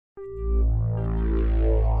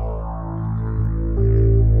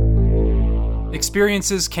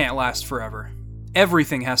Experiences can't last forever.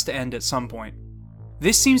 Everything has to end at some point.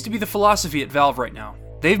 This seems to be the philosophy at Valve right now.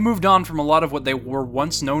 They've moved on from a lot of what they were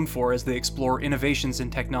once known for as they explore innovations in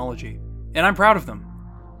technology. And I'm proud of them.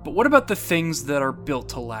 But what about the things that are built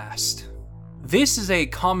to last? This is a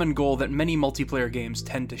common goal that many multiplayer games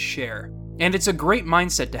tend to share, and it's a great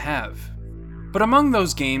mindset to have. But among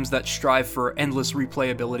those games that strive for endless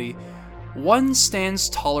replayability, one stands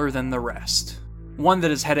taller than the rest. One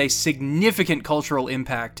that has had a significant cultural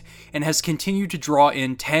impact and has continued to draw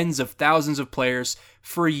in tens of thousands of players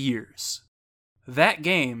for years. That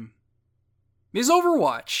game is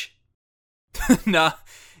Overwatch. Nah,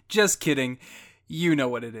 just kidding. You know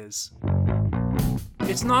what it is.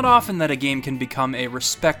 It's not often that a game can become a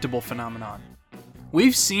respectable phenomenon.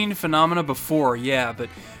 We've seen phenomena before, yeah, but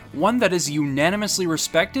one that is unanimously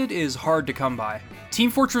respected is hard to come by. Team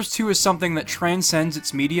Fortress 2 is something that transcends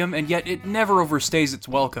its medium, and yet it never overstays its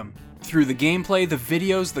welcome. Through the gameplay, the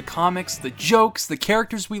videos, the comics, the jokes, the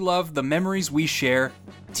characters we love, the memories we share,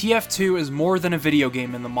 TF2 is more than a video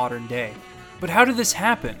game in the modern day. But how did this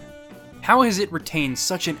happen? How has it retained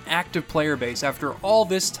such an active player base after all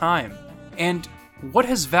this time? And what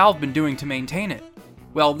has Valve been doing to maintain it?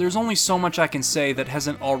 Well, there's only so much I can say that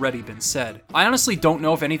hasn't already been said. I honestly don't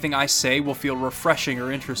know if anything I say will feel refreshing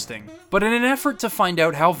or interesting, but in an effort to find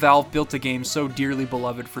out how Valve built a game so dearly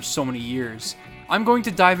beloved for so many years, I'm going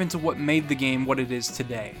to dive into what made the game what it is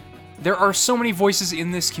today. There are so many voices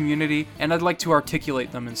in this community, and I'd like to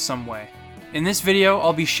articulate them in some way. In this video,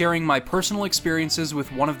 I'll be sharing my personal experiences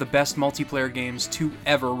with one of the best multiplayer games to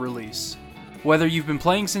ever release. Whether you've been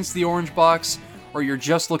playing since the Orange Box, or you're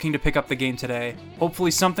just looking to pick up the game today,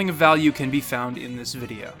 hopefully something of value can be found in this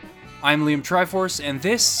video. I'm Liam Triforce, and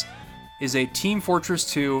this is a Team Fortress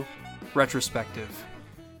 2 retrospective.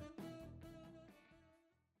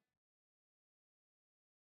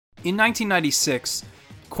 In 1996,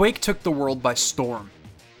 Quake took the world by storm.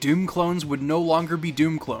 Doom clones would no longer be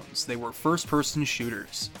Doom clones, they were first-person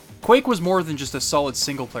shooters. Quake was more than just a solid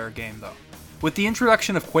single-player game, though. With the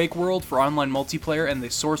introduction of Quake World for online multiplayer and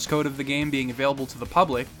the source code of the game being available to the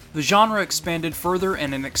public, the genre expanded further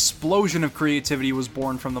and an explosion of creativity was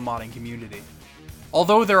born from the modding community.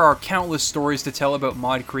 Although there are countless stories to tell about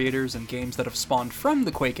mod creators and games that have spawned from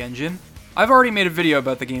the Quake engine, I've already made a video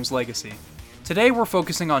about the game's legacy. Today we're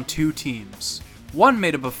focusing on two teams. One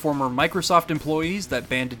made up of former Microsoft employees that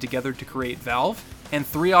banded together to create Valve, and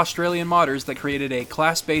 3 Australian modders that created a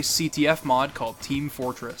class-based CTF mod called Team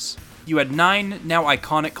Fortress. You had 9 now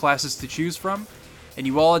iconic classes to choose from, and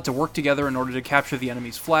you all had to work together in order to capture the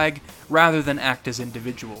enemy's flag, rather than act as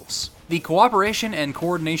individuals. The cooperation and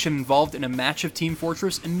coordination involved in a match of Team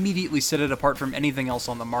Fortress immediately set it apart from anything else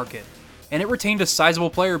on the market, and it retained a sizable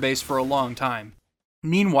player base for a long time.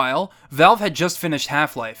 Meanwhile, Valve had just finished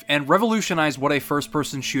Half-Life, and revolutionized what a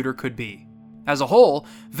first-person shooter could be. As a whole,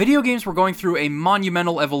 video games were going through a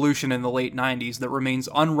monumental evolution in the late 90s that remains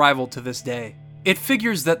unrivaled to this day. It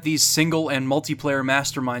figures that these single and multiplayer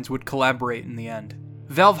masterminds would collaborate in the end.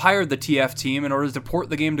 Valve hired the TF team in order to port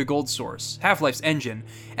the game to Gold Source, Half-Life's engine,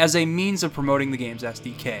 as a means of promoting the game's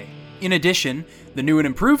SDK. In addition, the new and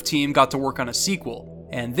improved team got to work on a sequel,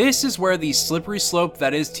 and this is where the slippery slope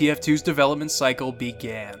that is TF2's development cycle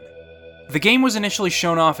began. The game was initially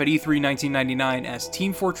shown off at E3 1999 as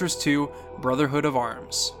Team Fortress 2 Brotherhood of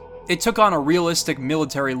Arms. It took on a realistic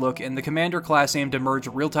military look, and the Commander class aimed to merge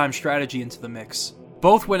real-time strategy into the mix.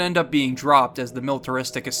 Both would end up being dropped as the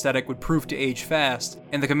militaristic aesthetic would prove to age fast,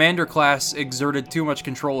 and the Commander class exerted too much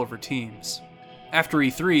control over teams. After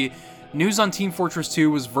E3, news on Team Fortress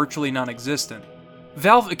 2 was virtually non-existent.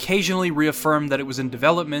 Valve occasionally reaffirmed that it was in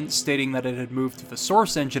development, stating that it had moved to the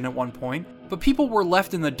Source engine at one point, but people were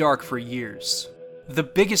left in the dark for years. The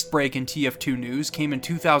biggest break in TF2 news came in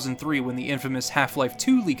 2003 when the infamous Half-Life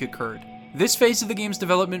 2 leak occurred. This phase of the game's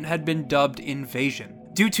development had been dubbed Invasion,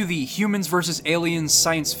 due to the humans versus aliens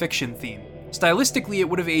science fiction theme. Stylistically, it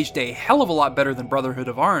would have aged a hell of a lot better than Brotherhood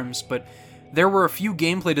of Arms, but there were a few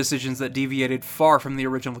gameplay decisions that deviated far from the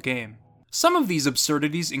original game. Some of these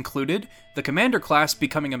absurdities included the Commander class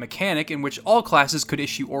becoming a mechanic in which all classes could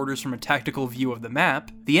issue orders from a tactical view of the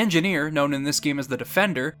map, the Engineer, known in this game as the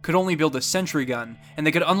Defender, could only build a sentry gun, and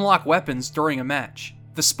they could unlock weapons during a match.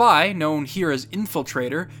 The Spy, known here as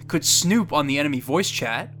Infiltrator, could snoop on the enemy voice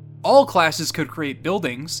chat. All classes could create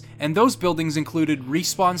buildings, and those buildings included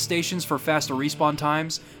respawn stations for faster respawn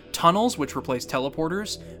times, tunnels which replaced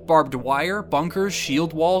teleporters, barbed wire, bunkers,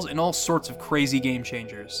 shield walls, and all sorts of crazy game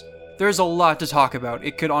changers. There's a lot to talk about,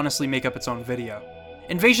 it could honestly make up its own video.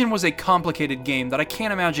 Invasion was a complicated game that I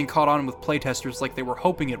can't imagine caught on with playtesters like they were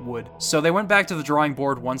hoping it would, so they went back to the drawing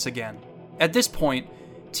board once again. At this point,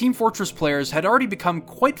 Team Fortress players had already become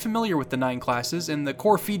quite familiar with the 9 classes, and the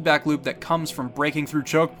core feedback loop that comes from breaking through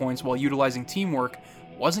choke points while utilizing teamwork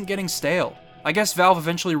wasn't getting stale. I guess Valve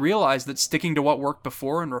eventually realized that sticking to what worked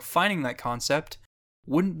before and refining that concept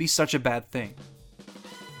wouldn't be such a bad thing.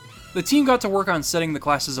 The team got to work on setting the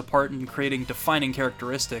classes apart and creating defining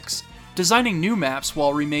characteristics, designing new maps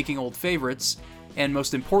while remaking old favorites, and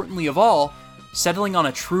most importantly of all, settling on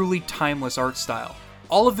a truly timeless art style.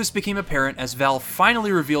 All of this became apparent as Valve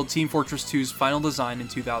finally revealed Team Fortress 2's final design in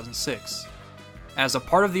 2006. As a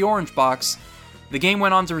part of the Orange Box, the game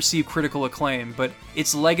went on to receive critical acclaim, but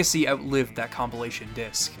its legacy outlived that compilation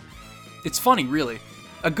disc. It's funny, really.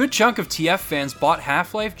 A good chunk of TF fans bought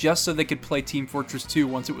Half-Life just so they could play Team Fortress 2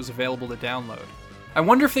 once it was available to download. I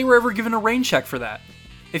wonder if they were ever given a rain check for that.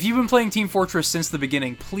 If you've been playing Team Fortress since the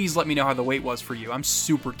beginning, please let me know how the wait was for you. I'm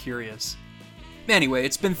super curious. Anyway,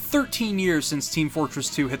 it's been 13 years since Team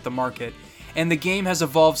Fortress 2 hit the market, and the game has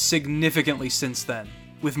evolved significantly since then,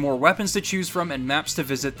 with more weapons to choose from and maps to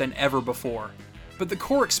visit than ever before. But the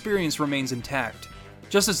core experience remains intact,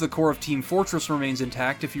 just as the core of Team Fortress remains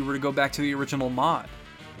intact if you were to go back to the original mod.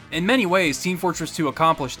 In many ways, Team Fortress 2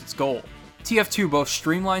 accomplished its goal. TF2 both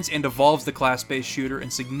streamlines and evolves the class-based shooter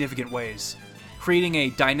in significant ways, creating a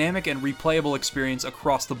dynamic and replayable experience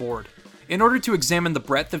across the board. In order to examine the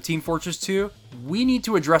breadth of Team Fortress 2, we need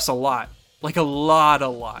to address a lot. Like a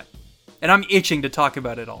lot. And I'm itching to talk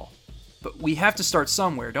about it all. But we have to start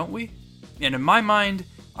somewhere, don't we? And in my mind,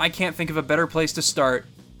 I can't think of a better place to start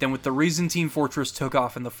than with the reason Team Fortress took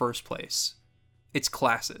off in the first place. Its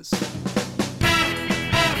classes.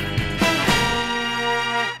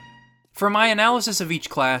 For my analysis of each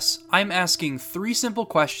class, I'm asking 3 simple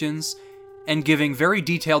questions and giving very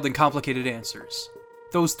detailed and complicated answers.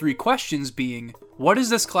 Those 3 questions being, what does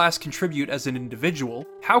this class contribute as an individual?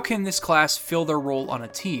 How can this class fill their role on a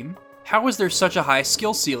team? How is there such a high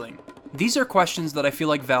skill ceiling? These are questions that I feel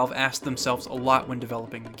like Valve asked themselves a lot when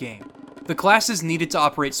developing the game. The classes needed to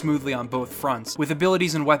operate smoothly on both fronts, with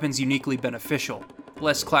abilities and weapons uniquely beneficial.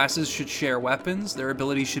 Less classes should share weapons, their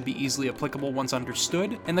abilities should be easily applicable once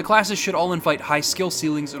understood, and the classes should all invite high skill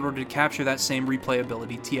ceilings in order to capture that same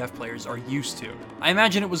replayability TF players are used to. I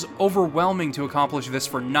imagine it was overwhelming to accomplish this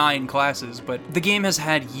for 9 classes, but the game has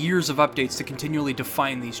had years of updates to continually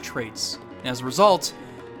define these traits. And as a result,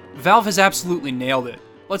 Valve has absolutely nailed it.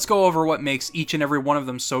 Let's go over what makes each and every one of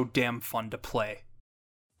them so damn fun to play.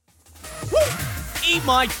 Woo! Eat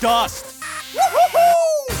my dust! Woo-hoo-hoo!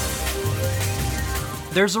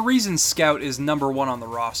 There's a reason Scout is number 1 on the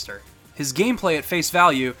roster. His gameplay at face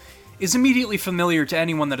value is immediately familiar to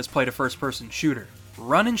anyone that has played a first-person shooter.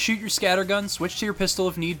 Run and shoot your scattergun, switch to your pistol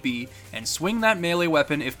if need be, and swing that melee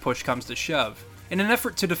weapon if push comes to shove. In an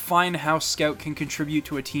effort to define how Scout can contribute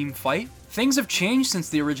to a team fight, things have changed since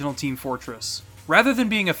the original Team Fortress. Rather than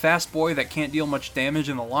being a fast boy that can't deal much damage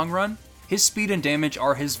in the long run, his speed and damage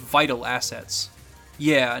are his vital assets.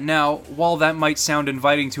 Yeah, now, while that might sound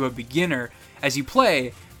inviting to a beginner, as you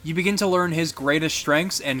play, you begin to learn his greatest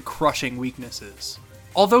strengths and crushing weaknesses.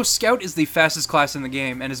 Although Scout is the fastest class in the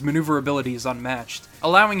game and his maneuverability is unmatched,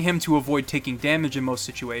 allowing him to avoid taking damage in most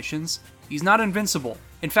situations, he's not invincible.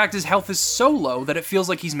 In fact, his health is so low that it feels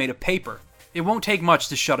like he's made of paper. It won't take much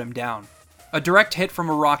to shut him down. A direct hit from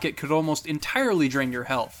a rocket could almost entirely drain your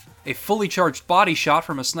health. A fully charged body shot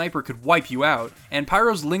from a sniper could wipe you out, and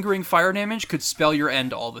Pyro's lingering fire damage could spell your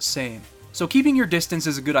end all the same. So keeping your distance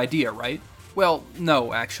is a good idea, right? Well,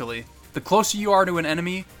 no, actually. The closer you are to an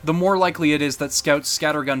enemy, the more likely it is that Scout's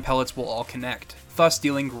scattergun pellets will all connect, thus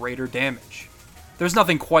dealing greater damage. There's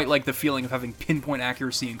nothing quite like the feeling of having pinpoint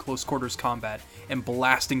accuracy in close quarters combat and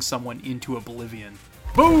blasting someone into oblivion.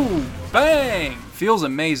 Boom! Bang! Feels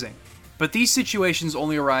amazing. But these situations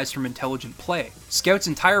only arise from intelligent play. Scout's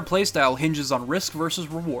entire playstyle hinges on risk versus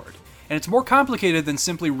reward, and it's more complicated than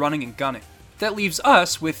simply running and gunning. That leaves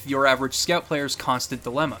us with your average Scout player's constant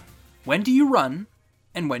dilemma. When do you run,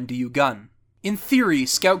 and when do you gun? In theory,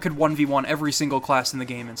 Scout could 1v1 every single class in the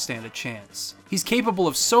game and stand a chance. He's capable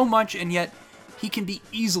of so much, and yet he can be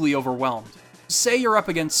easily overwhelmed. Say you're up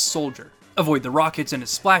against Soldier. Avoid the rockets and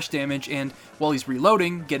his splash damage, and while he's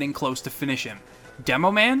reloading, getting close to finish him.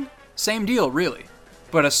 Demo Man? Same deal, really.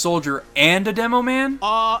 But a Soldier and a Demo Man?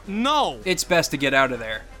 No! It's best to get out of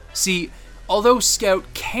there. See, although Scout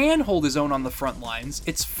can hold his own on the front lines,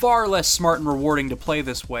 it's far less smart and rewarding to play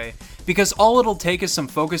this way, because all it'll take is some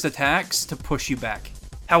focused attacks to push you back.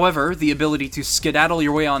 However, the ability to skedaddle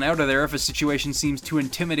your way on out of there if a situation seems too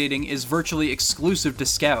intimidating is virtually exclusive to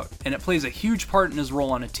Scout, and it plays a huge part in his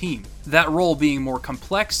role on a team, that role being more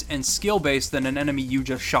complex and skill-based than an enemy you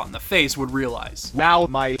just shot in the face would realize. Now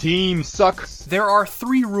my team sucks. There are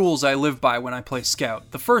 3 rules I live by when I play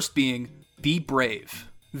Scout, the first being, be brave.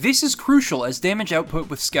 This is crucial as damage output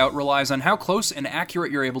with Scout relies on how close and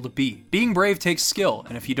accurate you're able to be. Being brave takes skill,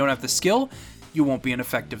 and if you don't have the skill, you won't be an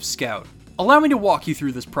effective Scout. Allow me to walk you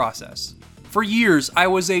through this process. For years, I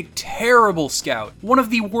was a terrible Scout, one of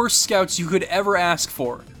the worst Scouts you could ever ask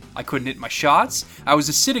for. I couldn't hit my shots, I was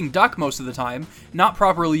a sitting duck most of the time, not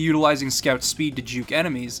properly utilizing Scout's speed to juke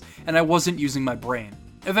enemies, and I wasn't using my brain.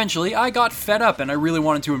 Eventually, I got fed up and I really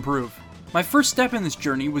wanted to improve. My first step in this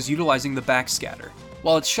journey was utilizing the backscatter.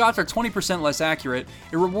 While its shots are 20% less accurate,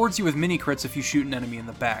 it rewards you with mini crits if you shoot an enemy in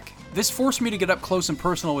the back. This forced me to get up close and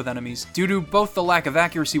personal with enemies due to both the lack of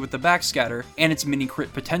accuracy with the backscatter and its mini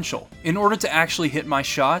crit potential. In order to actually hit my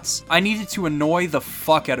shots, I needed to annoy the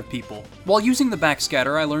fuck out of people. While using the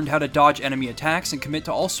backscatter, I learned how to dodge enemy attacks and commit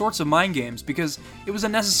to all sorts of mind games because it was a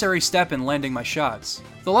necessary step in landing my shots.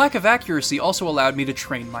 The lack of accuracy also allowed me to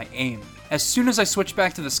train my aim. As soon as I switched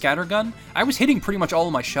back to the scattergun, I was hitting pretty much all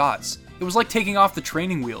of my shots. It was like taking off the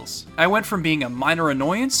training wheels. I went from being a minor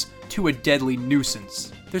annoyance to a deadly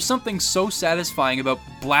nuisance. There's something so satisfying about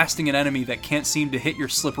blasting an enemy that can't seem to hit your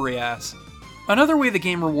slippery ass. Another way the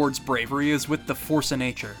game rewards bravery is with the force of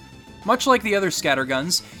nature. Much like the other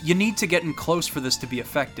scatterguns, you need to get in close for this to be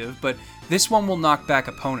effective, but this one will knock back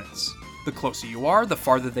opponents. The closer you are, the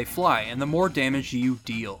farther they fly, and the more damage you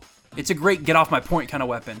deal. It's a great get off my point kind of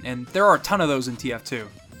weapon, and there are a ton of those in TF2.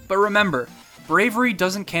 But remember, bravery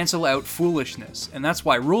doesn't cancel out foolishness, and that's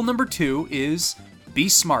why rule number 2 is be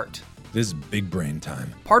smart. This is big brain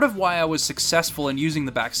time. Part of why I was successful in using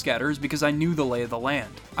the backscatter is because I knew the lay of the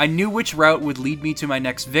land. I knew which route would lead me to my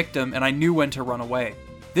next victim, and I knew when to run away.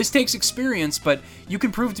 This takes experience, but you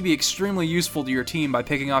can prove to be extremely useful to your team by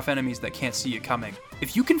picking off enemies that can't see you coming.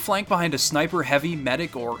 If you can flank behind a sniper, heavy,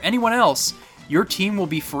 medic, or anyone else, your team will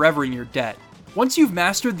be forever in your debt. Once you've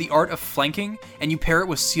mastered the art of flanking, and you pair it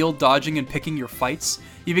with sealed dodging and picking your fights,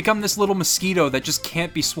 you become this little mosquito that just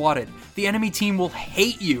can't be swatted. The enemy team will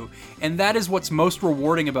hate you, and that is what's most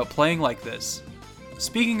rewarding about playing like this.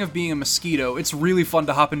 Speaking of being a mosquito, it's really fun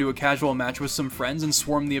to hop into a casual match with some friends and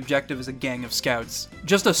swarm the objective as a gang of scouts.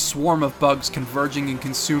 Just a swarm of bugs converging and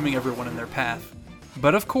consuming everyone in their path.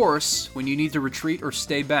 But of course, when you need to retreat or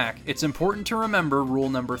stay back, it's important to remember rule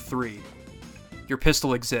number 3. Your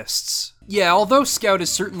pistol exists. Yeah, although Scout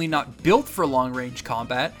is certainly not built for long-range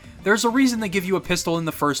combat, there's a reason they give you a pistol in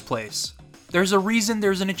the first place. There's a reason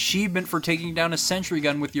there's an achievement for taking down a sentry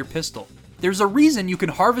gun with your pistol. There's a reason you can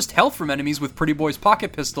harvest health from enemies with Pretty Boy's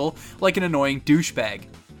pocket pistol like an annoying douchebag.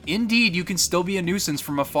 Indeed, you can still be a nuisance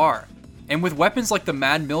from afar. And with weapons like the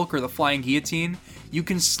Mad Milk or the Flying Guillotine, you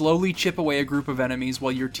can slowly chip away a group of enemies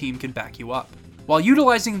while your team can back you up. While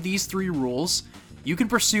utilizing these 3 rules, you can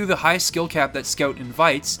pursue the high skill cap that Scout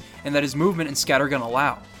invites and that his movement and scattergun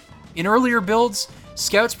allow. In earlier builds,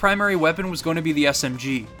 Scout's primary weapon was going to be the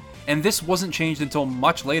SMG, and this wasn't changed until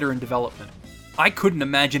much later in development. I couldn't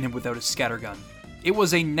imagine him without his scattergun. It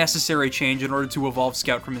was a necessary change in order to evolve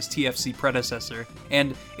Scout from his TFC predecessor,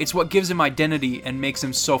 and it's what gives him identity and makes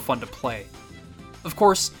him so fun to play. Of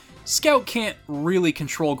course, Scout can't really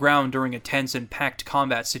control ground during a tense and packed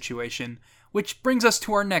combat situation, which brings us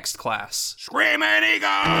to our next class. Screaming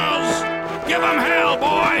Eagles! Give 'em hell,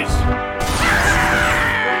 boys!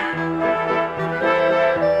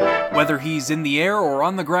 Whether he's in the air or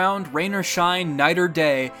on the ground, rain or shine, night or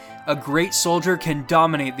day, a great soldier can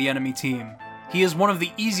dominate the enemy team. He is one of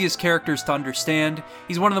the easiest characters to understand,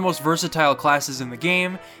 he's one of the most versatile classes in the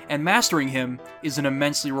game, and mastering him is an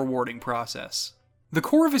immensely rewarding process. The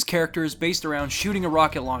core of his character is based around shooting a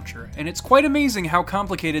rocket launcher, and it's quite amazing how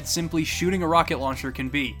complicated simply shooting a rocket launcher can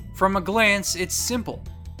be. From a glance, it's simple.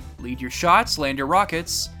 Lead your shots, land your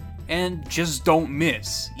rockets, and just don't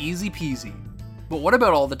miss. Easy peasy. But what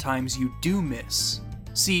about all the times you do miss?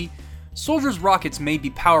 See, soldiers' rockets may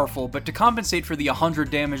be powerful, but to compensate for the 100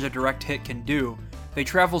 damage a direct hit can do, they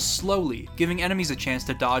travel slowly, giving enemies a chance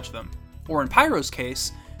to dodge them. Or in Pyro's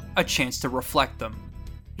case, a chance to reflect them.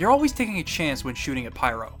 You're always taking a chance when shooting at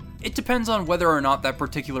Pyro. It depends on whether or not that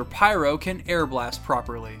particular Pyro can air blast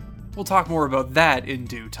properly. We'll talk more about that in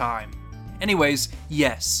due time. Anyways,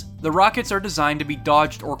 yes, the rockets are designed to be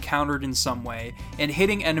dodged or countered in some way, and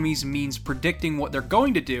hitting enemies means predicting what they're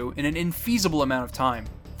going to do in an infeasible amount of time.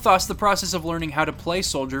 Thus, the process of learning how to play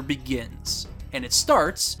soldier begins, and it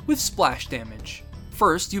starts with splash damage.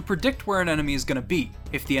 First, you predict where an enemy is going to be.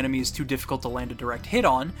 If the enemy is too difficult to land a direct hit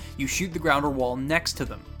on, you shoot the ground or wall next to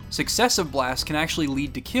them. Successive blasts can actually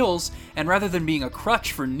lead to kills, and rather than being a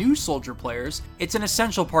crutch for new soldier players, it's an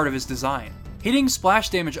essential part of his design. Hitting splash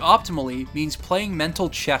damage optimally means playing mental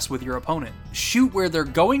chess with your opponent. Shoot where they're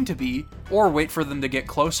going to be, or wait for them to get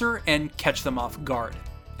closer and catch them off guard.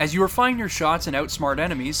 As you refine your shots and outsmart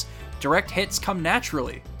enemies, direct hits come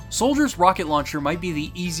naturally. Soldier's rocket launcher might be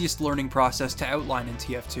the easiest learning process to outline in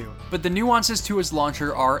TF2, but the nuances to his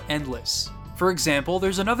launcher are endless. For example,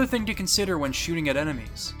 there's another thing to consider when shooting at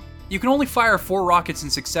enemies. You can only fire 4 rockets in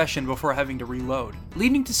succession before having to reload,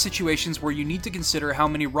 leading to situations where you need to consider how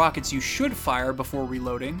many rockets you should fire before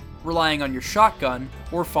reloading, relying on your shotgun,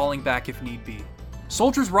 or falling back if need be.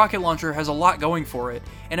 Soldier's rocket launcher has a lot going for it,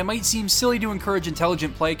 and it might seem silly to encourage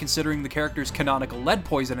intelligent play considering the character's canonical lead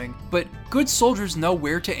poisoning, but good soldiers know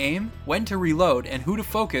where to aim, when to reload, and who to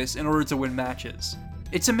focus in order to win matches.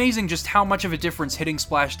 It's amazing just how much of a difference hitting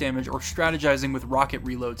splash damage or strategizing with rocket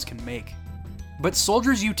reloads can make. But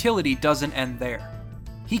Soldier's utility doesn't end there.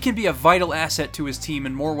 He can be a vital asset to his team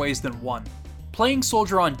in more ways than one. Playing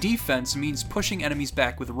Soldier on defense means pushing enemies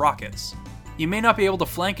back with rockets. You may not be able to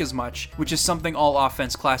flank as much, which is something all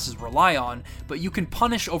offense classes rely on, but you can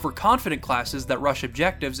punish overconfident classes that rush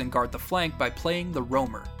objectives and guard the flank by playing the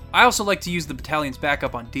roamer. I also like to use the battalion's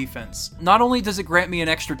backup on defense. Not only does it grant me an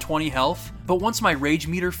extra 20 health, but once my rage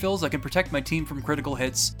meter fills, I can protect my team from critical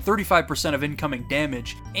hits, 35% of incoming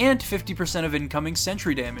damage, and 50% of incoming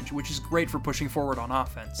sentry damage, which is great for pushing forward on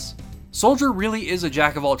offense. Soldier really is a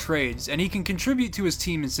jack of all trades, and he can contribute to his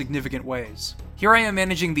team in significant ways. Here I am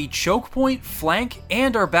managing the choke point, flank,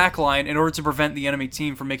 and our backline in order to prevent the enemy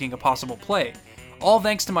team from making a possible play, all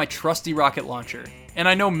thanks to my trusty rocket launcher. And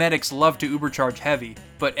I know medics love to ubercharge heavy,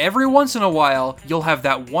 but every once in a while, you'll have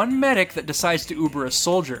that one medic that decides to uber a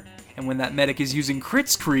soldier, and when that medic is using crit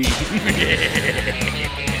screen...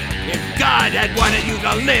 If God had wanted you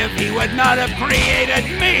to live, he would not have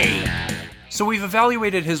created me! So we've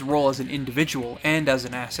evaluated his role as an individual and as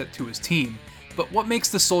an asset to his team, but what makes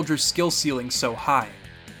the soldier's skill ceiling so high?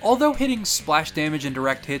 Although hitting splash damage and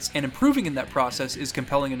direct hits and improving in that process is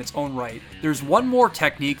compelling in its own right, there's one more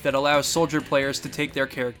technique that allows soldier players to take their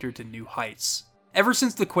character to new heights. Ever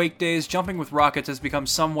since the Quake days, jumping with rockets has become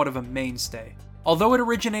somewhat of a mainstay. Although it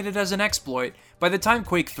originated as an exploit, by the time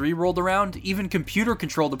Quake 3 rolled around, even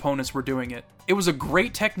computer-controlled opponents were doing it. It was a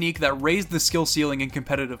great technique that raised the skill ceiling in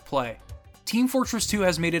competitive play. Team Fortress 2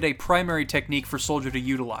 has made it a primary technique for Soldier to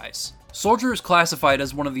utilize. Soldier is classified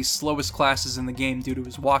as one of the slowest classes in the game due to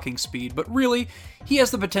his walking speed, but really, he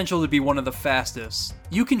has the potential to be one of the fastest.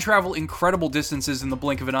 You can travel incredible distances in the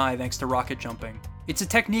blink of an eye thanks to rocket jumping. It's a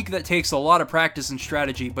technique that takes a lot of practice and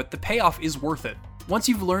strategy, but the payoff is worth it. Once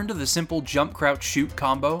you've learned the simple jump, crouch, shoot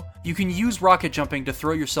combo, you can use rocket jumping to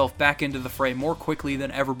throw yourself back into the fray more quickly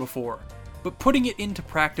than ever before. But putting it into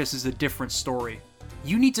practice is a different story.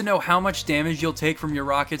 You need to know how much damage you'll take from your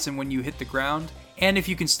rockets and when you hit the ground, and if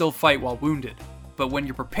you can still fight while wounded. But when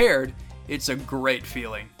you're prepared, it's a great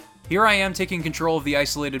feeling. Here I am taking control of the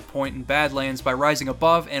isolated point in Badlands by rising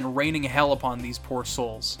above and raining hell upon these poor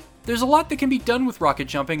souls. There's a lot that can be done with rocket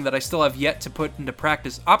jumping that I still have yet to put into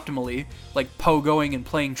practice optimally, like pogoing and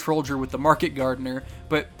playing Trollger with the Market Gardener,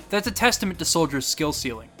 but that's a testament to Soldier's skill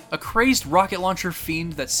ceiling. A crazed rocket launcher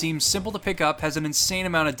fiend that seems simple to pick up has an insane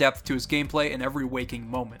amount of depth to his gameplay in every waking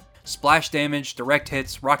moment. Splash damage, direct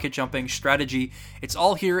hits, rocket jumping, strategy, it's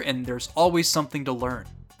all here and there's always something to learn.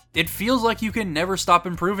 It feels like you can never stop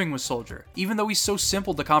improving with Soldier, even though he's so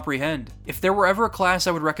simple to comprehend. If there were ever a class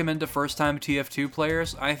I would recommend to first-time TF2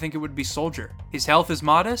 players, I think it would be Soldier. His health is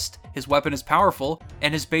modest, his weapon is powerful,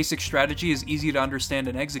 and his basic strategy is easy to understand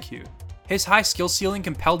and execute. His high skill ceiling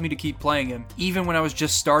compelled me to keep playing him, even when I was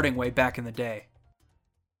just starting way back in the day.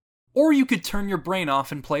 Or you could turn your brain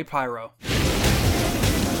off and play Pyro.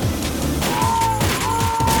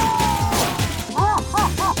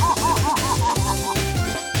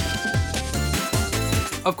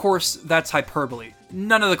 Of course, that's hyperbole.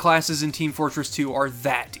 None of the classes in Team Fortress 2 are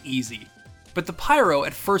that easy. But the Pyro,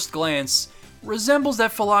 at first glance, resembles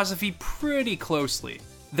that philosophy pretty closely.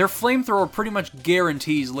 Their flamethrower pretty much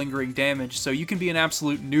guarantees lingering damage, so you can be an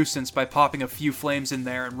absolute nuisance by popping a few flames in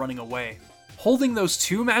there and running away. Holding those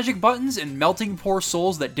 2 magic buttons and melting poor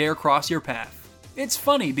souls that dare cross your path. It's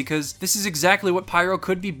funny because this is exactly what Pyro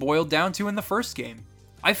could be boiled down to in the first game.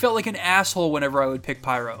 I felt like an asshole whenever I would pick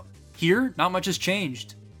Pyro. Here, not much has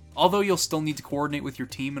changed. Although you'll still need to coordinate with your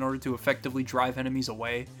team in order to effectively drive enemies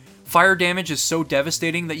away. Fire damage is so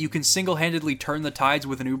devastating that you can single-handedly turn the tides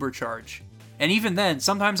with an uber charge. And even then,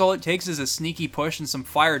 sometimes all it takes is a sneaky push and some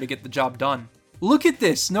fire to get the job done. Look at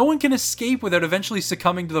this, no one can escape without eventually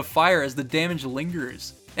succumbing to the fire as the damage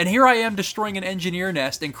lingers. And here I am destroying an engineer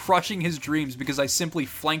nest and crushing his dreams because I simply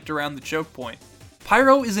flanked around the choke point.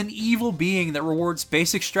 Pyro is an evil being that rewards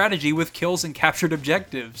basic strategy with kills and captured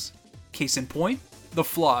objectives. Case in point, the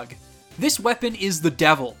Flog. This weapon is the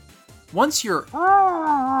devil. Once your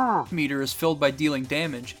meter is filled by dealing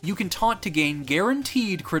damage, you can taunt to gain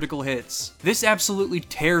guaranteed critical hits. This absolutely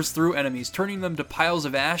tears through enemies, turning them to piles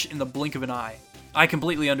of ash in the blink of an eye. I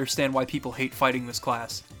completely understand why people hate fighting this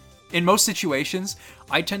class. In most situations,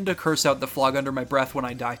 I tend to curse out the Flog under my breath when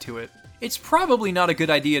I die to it. It's probably not a good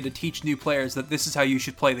idea to teach new players that this is how you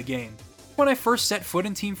should play the game. When I first set foot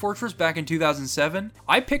in Team Fortress back in 2007,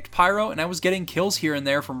 I picked Pyro and I was getting kills here and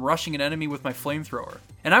there from rushing an enemy with my flamethrower.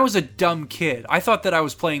 And I was a dumb kid. I thought that I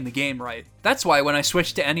was playing the game right. That's why when I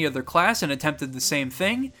switched to any other class and attempted the same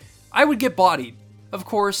thing, I would get bodied. Of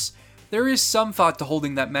course, there is some thought to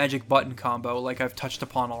holding that magic button combo like I've touched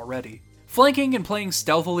upon already. Flanking and playing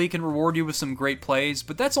stealthily can reward you with some great plays,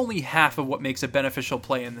 but that's only half of what makes a beneficial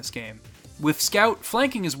play in this game. With Scout,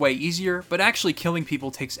 flanking is way easier, but actually killing people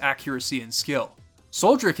takes accuracy and skill.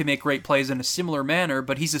 Soldier can make great plays in a similar manner,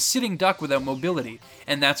 but he's a sitting duck without mobility,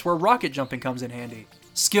 and that's where rocket jumping comes in handy.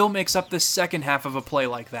 Skill makes up the second half of a play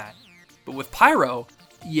like that. But with Pyro,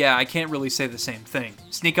 yeah, I can't really say the same thing.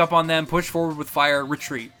 Sneak up on them, push forward with fire,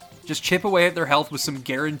 retreat. Just chip away at their health with some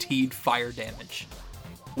guaranteed fire damage.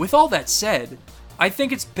 With all that said, I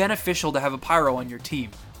think it's beneficial to have a Pyro on your team.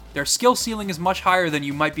 Their skill ceiling is much higher than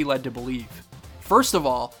you might be led to believe. First of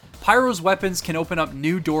all, Pyro's weapons can open up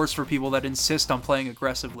new doors for people that insist on playing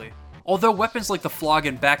aggressively. Although weapons like the Flog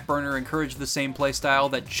and Backburner encourage the same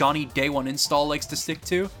playstyle that Johnny Day 1 Install likes to stick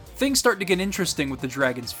to, things start to get interesting with the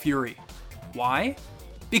Dragon's Fury. Why?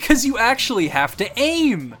 Because you actually have to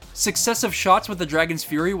aim! Successive shots with the Dragon's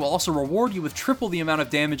Fury will also reward you with triple the amount of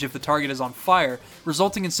damage if the target is on fire,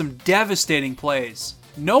 resulting in some devastating plays.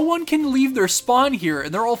 No one can leave their spawn here,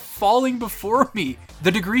 and they're all falling before me.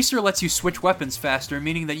 The Degreaser lets you switch weapons faster,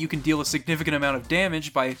 meaning that you can deal a significant amount of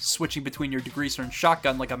damage by switching between your Degreaser and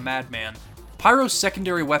shotgun like a madman. Pyro's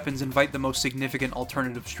secondary weapons invite the most significant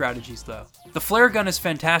alternative strategies though. The flare gun is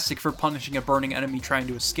fantastic for punishing a burning enemy trying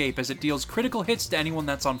to escape, as it deals critical hits to anyone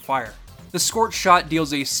that's on fire. The Scorch Shot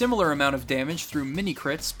deals a similar amount of damage through mini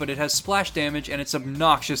crits, but it has splash damage and it's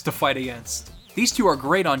obnoxious to fight against. These two are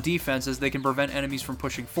great on defense as they can prevent enemies from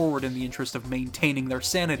pushing forward in the interest of maintaining their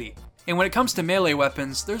sanity. And when it comes to melee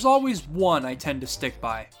weapons, there's always one I tend to stick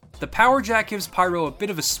by. The Power Jack gives Pyro a bit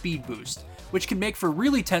of a speed boost, which can make for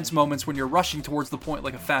really tense moments when you're rushing towards the point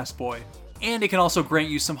like a fast boy. And it can also grant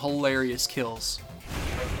you some hilarious kills.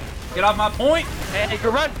 Get off my point! Hey,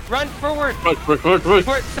 go run forward!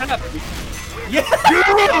 Quick. Set up! Yeah!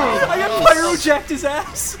 I got Pyro jacked his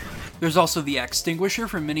ass! There's also the Extinguisher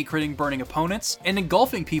for mini-critting burning opponents, and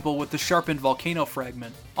engulfing people with the sharpened Volcano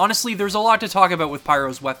Fragment. Honestly, there's a lot to talk about with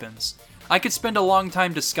Pyro's weapons. I could spend a long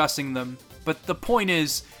time discussing them, but the point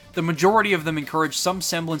is, the majority of them encourage some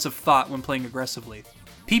semblance of thought when playing aggressively.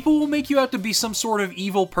 People will make you out to be some sort of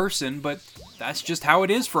evil person, but that's just how it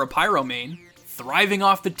is for a Pyro main, thriving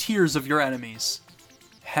off the tears of your enemies.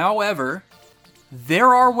 However,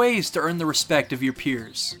 there are ways to earn the respect of your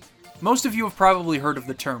peers. Most of you have probably heard of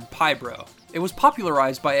the term Pybro. It was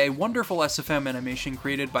popularized by a wonderful SFM animation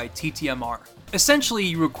created by TTMR. Essentially,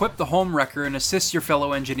 you equip the home wrecker and assist your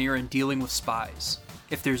fellow engineer in dealing with spies.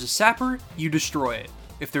 If there's a sapper, you destroy it.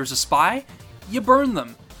 If there's a spy, you burn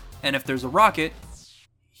them. And if there's a rocket,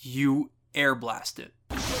 you air blast it.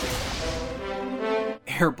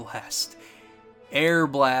 Air blast. Air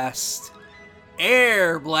blast.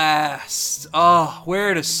 Air blast. Oh,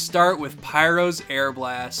 where to start with Pyro's air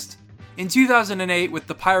blast? In 2008, with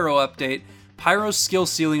the Pyro update, Pyro's skill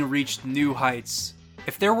ceiling reached new heights.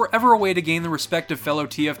 If there were ever a way to gain the respect of fellow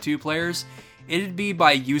TF2 players, it'd be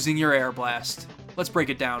by using your air blast. Let's break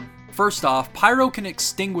it down. First off, Pyro can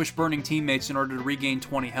extinguish burning teammates in order to regain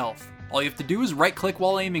 20 health. All you have to do is right click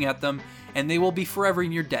while aiming at them, and they will be forever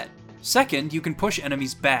in your debt. Second, you can push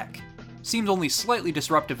enemies back. Seems only slightly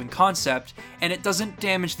disruptive in concept, and it doesn't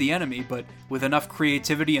damage the enemy, but with enough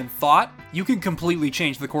creativity and thought, you can completely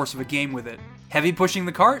change the course of a game with it. Heavy pushing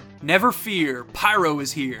the cart? Never fear, Pyro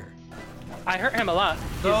is here. I hurt him a lot.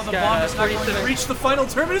 Oh, the bomb is not going to reach the final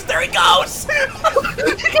terminus. There he goes!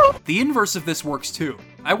 The inverse of this works too.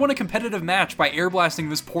 I won a competitive match by air blasting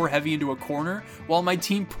this poor heavy into a corner while my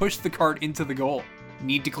team pushed the cart into the goal.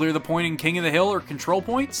 Need to clear the point in King of the Hill or control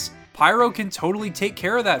points? Pyro can totally take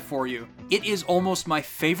care of that for you. It is almost my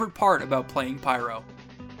favorite part about playing Pyro.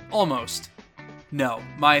 Almost. No,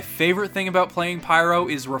 my favorite thing about playing Pyro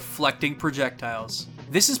is reflecting projectiles.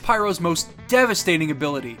 This is Pyro's most devastating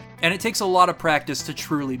ability, and it takes a lot of practice to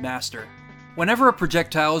truly master. Whenever a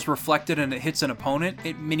projectile is reflected and it hits an opponent,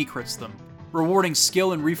 it mini-crits them, rewarding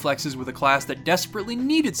skill and reflexes with a class that desperately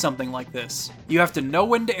needed something like this. You have to know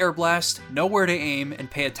when to air blast, know where to aim,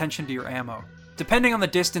 and pay attention to your ammo. Depending on the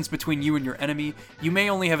distance between you and your enemy, you may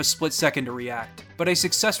only have a split second to react, but a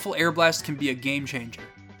successful air blast can be a game changer.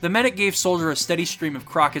 The medic gave Soldier a steady stream of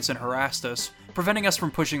crockets and harassed us, preventing us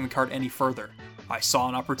from pushing the cart any further. I saw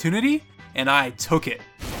an opportunity, and I took it.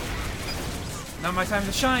 Now my time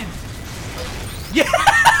to shine. Yeah!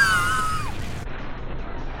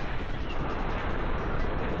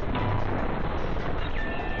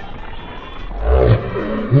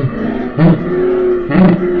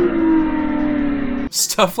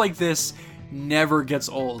 Stuff like this never gets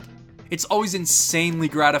old. It's always insanely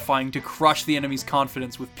gratifying to crush the enemy's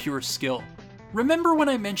confidence with pure skill. Remember when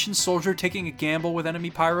I mentioned Soldier taking a gamble with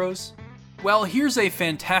enemy Pyros? Well, here's a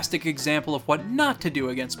fantastic example of what not to do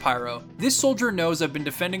against Pyro. This Soldier knows I've been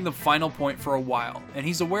defending the final point for a while, and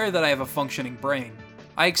he's aware that I have a functioning brain.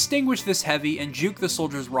 I extinguish this heavy and juke the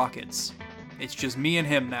Soldier's rockets. It's just me and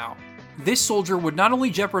him now. This Soldier would not only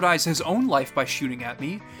jeopardize his own life by shooting at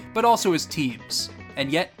me, but also his team's.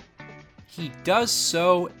 And yet, he does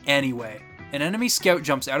so anyway. An enemy scout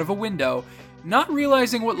jumps out of a window, not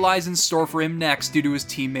realizing what lies in store for him next due to his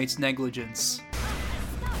teammates' negligence.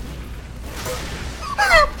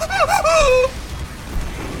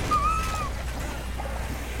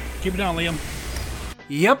 Keep it down, Liam.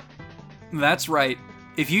 Yep, that's right.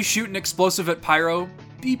 If you shoot an explosive at Pyro,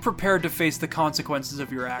 be prepared to face the consequences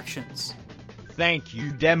of your actions. Thank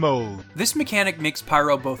you, Demo. This mechanic makes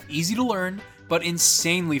Pyro both easy to learn, but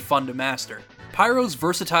insanely fun to master. Pyro's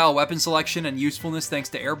versatile weapon selection and usefulness thanks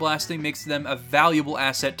to air blasting makes them a valuable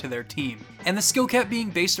asset to their team. And the skill cap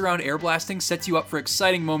being based around air blasting sets you up for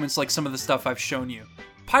exciting moments like some of the stuff I've shown you.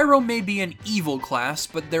 Pyro may be an evil class,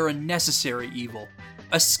 but they're a necessary evil.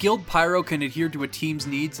 A skilled Pyro can adhere to a team's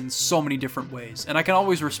needs in so many different ways, and I can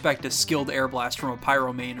always respect a skilled air blast from a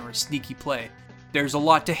Pyro main or a sneaky play. There's a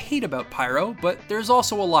lot to hate about Pyro, but there's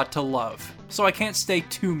also a lot to love, so I can't stay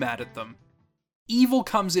too mad at them. Evil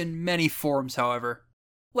comes in many forms, however.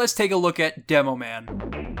 Let's take a look at Demo Man.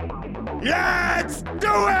 Let's do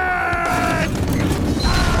it! Ah!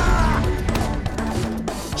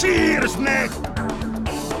 Cheers, Nick!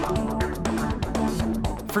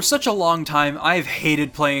 For such a long time, I've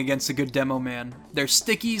hated playing against a good Demo Man. Their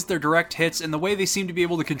stickies, their direct hits, and the way they seem to be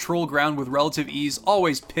able to control ground with relative ease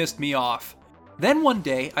always pissed me off. Then one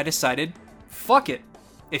day, I decided, fuck it.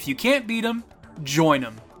 If you can't beat them, join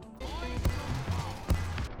them.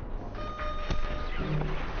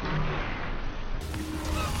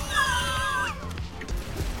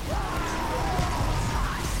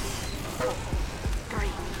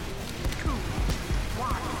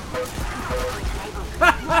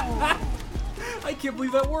 I can't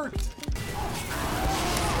believe that worked.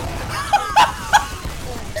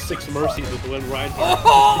 6 mercies with Glenn Reinhardt.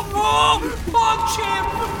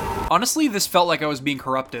 Champ! Honestly, this felt like I was being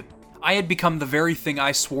corrupted. I had become the very thing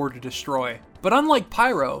I swore to destroy. But unlike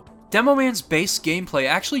Pyro, Demo Man's base gameplay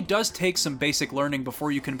actually does take some basic learning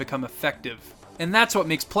before you can become effective. And that's what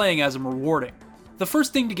makes playing as him rewarding. The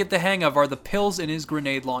first thing to get the hang of are the pills in his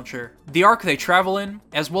grenade launcher. The arc they travel in,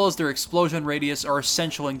 as well as their explosion radius, are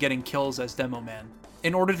essential in getting kills as Demo Man.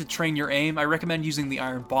 In order to train your aim, I recommend using the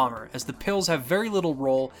Iron Bomber, as the pills have very little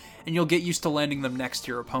roll, and you'll get used to landing them next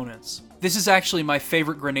to your opponents. This is actually my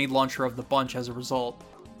favorite grenade launcher of the bunch as a result.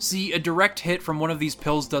 See, a direct hit from one of these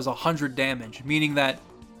pills does 100 damage, meaning that,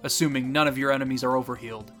 assuming none of your enemies are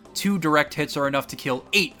overhealed, 2 direct hits are enough to kill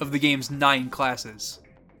 8 of the game's 9 classes.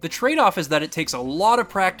 The trade-off is that it takes a lot of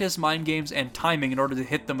practice, mind games, and timing in order to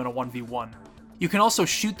hit them in a 1v1. You can also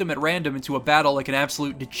shoot them at random into a battle like an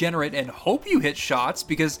absolute degenerate and hope you hit shots,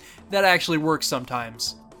 because that actually works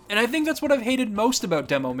sometimes. And I think that's what I've hated most about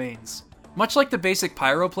Demo mains. Much like the basic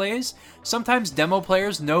Pyro plays, sometimes Demo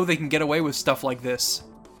players know they can get away with stuff like this.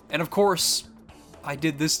 And of course, I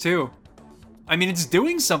did this too. I mean, it's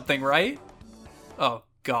doing something, right? Oh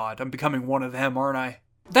god, I'm becoming one of them, aren't I?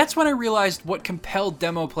 That's when I realized what compelled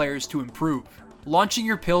Demo players to improve. Launching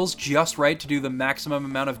your pills just right to do the maximum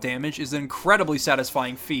amount of damage is an incredibly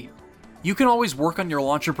satisfying feat. You can always work on your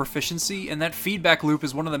launcher proficiency, and that feedback loop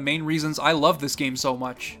is one of the main reasons I love this game so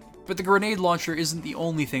much. But the grenade launcher isn't the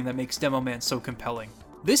only thing that makes Demo Man so compelling.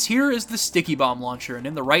 This here is the Sticky Bomb launcher, and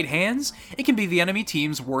in the right hands, it can be the enemy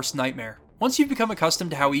team's worst nightmare. Once you've become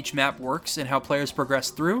accustomed to how each map works and how players progress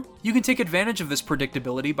through, you can take advantage of this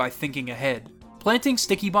predictability by thinking ahead. Planting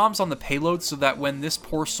sticky bombs on the payload so that when this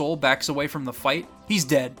poor soul backs away from the fight, he's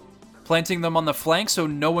dead. planting them on the flank so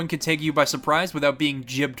no one can take you by surprise without being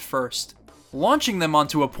jibbed first, launching them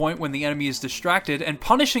onto a point when the enemy is distracted, and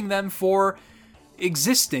punishing them for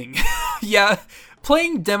existing. Yeah,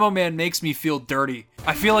 playing Demo Man makes me feel dirty.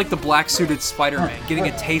 I feel like the black-suited Spider-Man, getting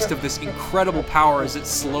a taste of this incredible power as it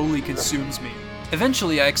slowly consumes me.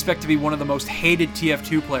 Eventually, I expect to be one of the most hated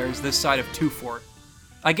TF2 players this side of 2-Fort.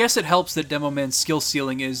 I guess it helps that Demo Man's skill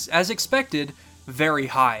ceiling is, as expected, very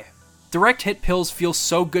high. Direct hit pills feel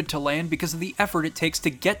so good to land because of the effort it takes to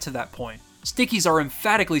get to that point. Stickies are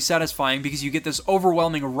emphatically satisfying because you get this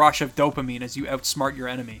overwhelming rush of dopamine as you outsmart your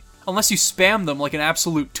enemy. Unless you spam them like an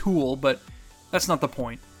absolute tool, but that's not the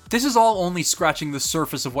point. This is all only scratching the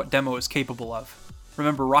surface of what Demo is capable of.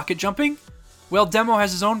 Remember rocket jumping? Well, Demo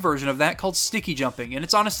has his own version of that called sticky jumping, and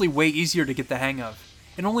it's honestly way easier to get the hang of.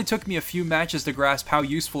 It only took me a few matches to grasp how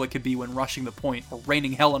useful it could be when rushing the point, or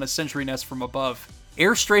raining hell on a sentry nest from above.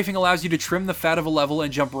 Air strafing allows you to trim the fat of a level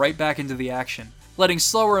and jump right back into the action, letting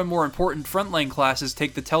slower and more important front lane classes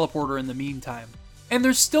take the teleporter in the meantime. And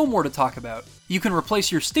there's still more to talk about. You can replace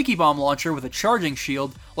your sticky bomb launcher with a charging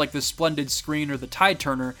shield, like the Splendid Screen or the Tide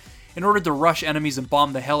Turner, in order to rush enemies and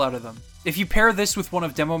bomb the hell out of them. If you pair this with one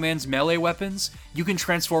of Demo Man's melee weapons, you can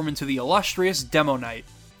transform into the illustrious Demo Knight,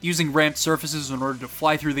 using ramped surfaces in order to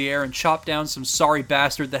fly through the air and chop down some sorry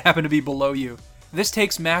bastard that happened to be below you. This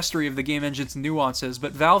takes mastery of the game engine's nuances,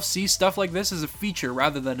 but Valve sees stuff like this as a feature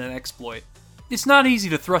rather than an exploit. It's not easy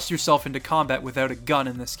to thrust yourself into combat without a gun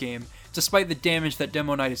in this game, despite the damage that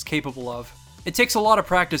Demo Knight is capable of. It takes a lot of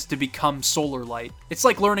practice to become Solar Light. It's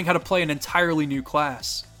like learning how to play an entirely new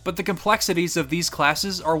class. But the complexities of these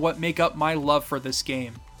classes are what make up my love for this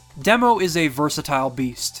game. Demo is a versatile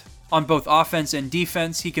beast. On both offense and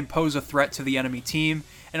defense, he can pose a threat to the enemy team,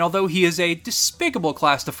 and although he is a despicable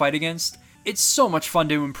class to fight against, it's so much fun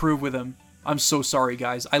to improve with him. I'm so sorry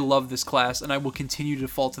guys, I love this class, and I will continue to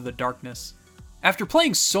fall to the darkness. After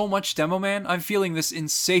playing so much Demo Man, I'm feeling this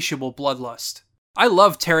insatiable bloodlust. I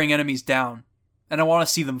love tearing enemies down, and I want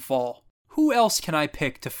to see them fall. Who else can I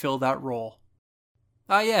pick to fill that role?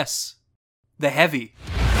 Ah yes, the Heavy.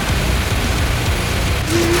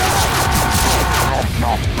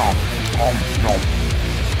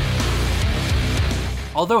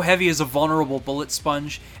 Although Heavy is a vulnerable bullet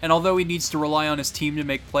sponge, and although he needs to rely on his team to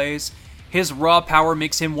make plays, his raw power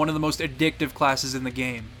makes him one of the most addictive classes in the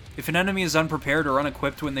game. If an enemy is unprepared or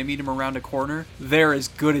unequipped when they meet him around a corner, they're as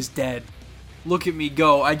good as dead. Look at me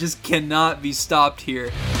go, I just cannot be stopped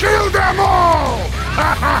here. Kill them all!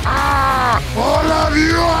 All of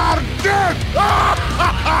you are dead!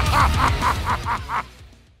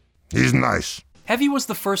 He's nice. Heavy was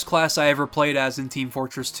the first class I ever played as in Team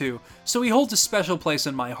Fortress 2, so he holds a special place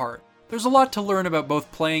in my heart. There's a lot to learn about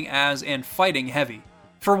both playing as and fighting Heavy.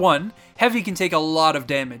 For one, Heavy can take a lot of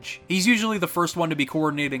damage. He's usually the first one to be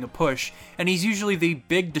coordinating a push, and he's usually the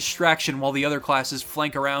big distraction while the other classes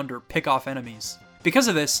flank around or pick off enemies. Because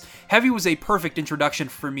of this, Heavy was a perfect introduction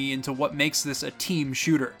for me into what makes this a team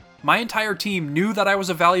shooter. My entire team knew that I was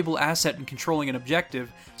a valuable asset in controlling an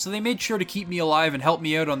objective, so they made sure to keep me alive and help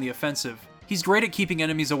me out on the offensive. He's great at keeping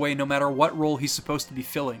enemies away no matter what role he's supposed to be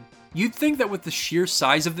filling. You'd think that with the sheer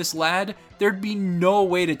size of this lad, there'd be no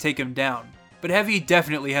way to take him down. But Heavy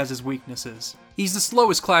definitely has his weaknesses. He's the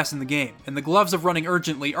slowest class in the game, and the gloves of running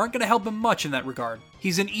urgently aren't going to help him much in that regard.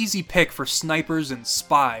 He's an easy pick for snipers and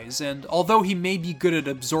spies, and although he may be good at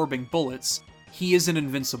absorbing bullets, he isn't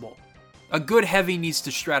invincible. A good Heavy needs to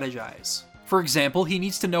strategize. For example, he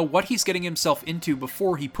needs to know what he's getting himself into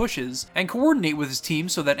before he pushes, and coordinate with his team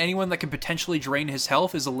so that anyone that can potentially drain his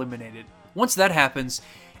health is eliminated. Once that happens,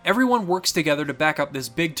 everyone works together to back up this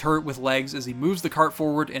big turret with legs as he moves the cart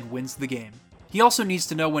forward and wins the game. He also needs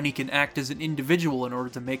to know when he can act as an individual in order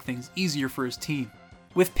to make things easier for his team.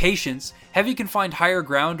 With patience, Heavy can find higher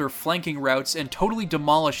ground or flanking routes and totally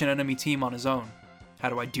demolish an enemy team on his own. How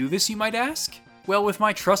do I do this, you might ask? Well, with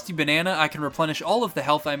my trusty banana, I can replenish all of the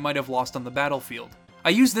health I might have lost on the battlefield. I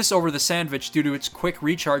use this over the sandwich due to its quick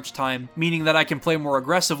recharge time, meaning that I can play more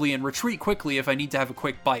aggressively and retreat quickly if I need to have a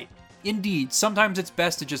quick bite. Indeed, sometimes it's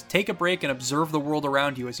best to just take a break and observe the world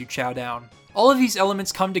around you as you chow down. All of these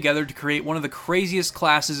elements come together to create one of the craziest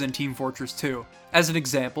classes in Team Fortress 2. As an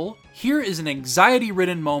example, here is an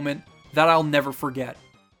anxiety-ridden moment that I'll never forget.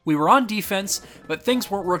 We were on defense, but things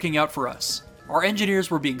weren't working out for us. Our engineers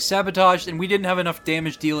were being sabotaged, and we didn't have enough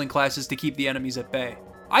damage-dealing classes to keep the enemies at bay.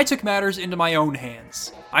 I took matters into my own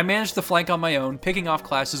hands. I managed the flank on my own, picking off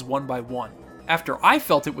classes one by one. After I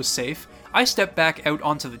felt it was safe, I stepped back out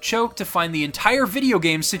onto the choke to find the entire video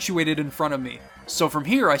game situated in front of me. So from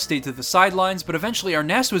here I stayed to the sidelines, but eventually our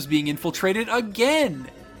nest was being infiltrated again!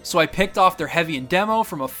 So I picked off their heavy and demo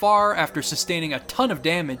from afar after sustaining a ton of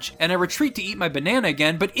damage, and I retreat to eat my banana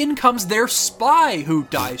again, but in comes their spy, who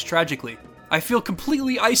dies tragically. I feel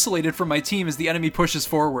completely isolated from my team as the enemy pushes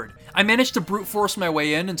forward. I manage to brute force my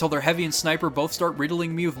way in until their heavy and sniper both start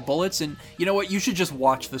riddling me with bullets, and you know what, you should just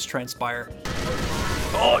watch this transpire.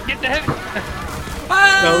 Oh, get the heavy.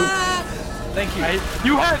 Ah! Thank you.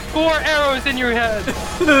 You have 4 arrows in your head.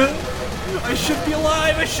 I should be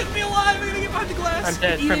alive, I'm gonna get behind the glass. I'm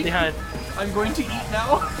dead from behind. I'm going to eat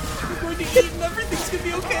now. I'm going to eat and everything's gonna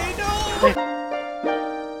be okay, no!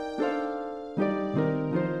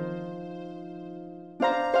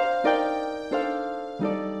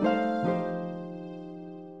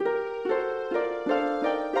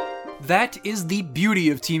 That is the beauty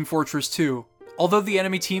of Team Fortress 2. Although the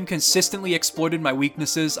enemy team consistently exploited my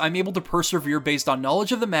weaknesses, I'm able to persevere based on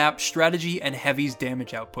knowledge of the map, strategy, and Heavy's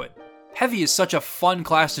damage output. Heavy is such a fun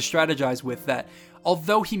class to strategize with that,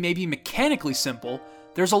 although he may be mechanically simple,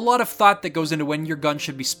 there's a lot of thought that goes into when your gun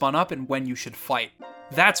should be spun up and when you should fight.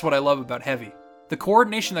 That's what I love about Heavy. The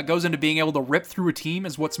coordination that goes into being able to rip through a team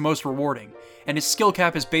is what's most rewarding, and his skill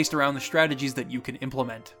cap is based around the strategies that you can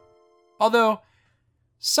implement. Although,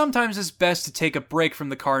 sometimes it's best to take a break from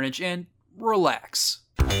the carnage and relax.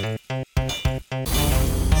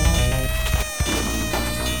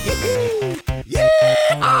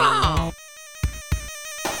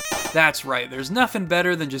 That's right, there's nothing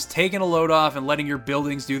better than just taking a load off and letting your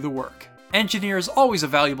buildings do the work. Engineer is always a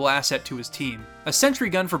valuable asset to his team. A sentry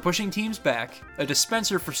gun for pushing teams back, a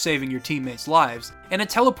dispenser for saving your teammates' lives, and a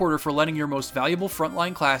teleporter for letting your most valuable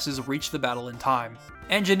frontline classes reach the battle in time.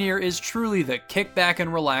 Engineer is truly the kick back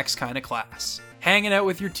and relax kind of class. Hanging out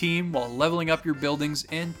with your team while leveling up your buildings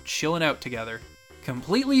and chilling out together.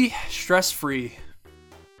 Completely stress-free.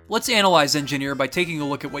 Let's analyze Engineer by taking a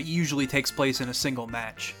look at what usually takes place in a single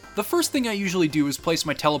match. The first thing I usually do is place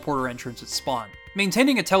my teleporter entrance at spawn.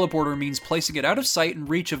 Maintaining a teleporter means placing it out of sight and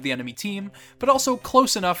reach of the enemy team, but also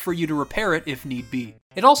close enough for you to repair it if need be.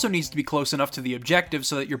 It also needs to be close enough to the objective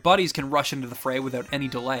so that your buddies can rush into the fray without any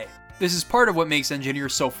delay. This is part of what makes Engineer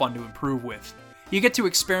so fun to improve with. You get to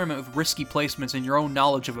experiment with risky placements and your own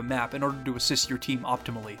knowledge of a map in order to assist your team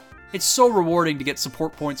optimally. It's so rewarding to get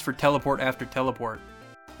support points for teleport after teleport.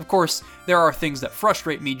 Of course, there are things that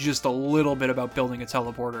frustrate me just a little bit about building a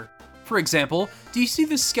teleporter. For example, do you see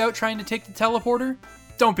this scout trying to take the teleporter?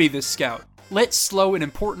 Don't be this scout. Let slow and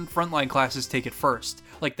important frontline classes take it first,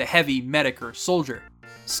 like the heavy, medic, or soldier.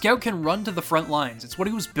 Scout can run to the front lines, it's what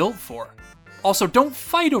he was built for. Also, don't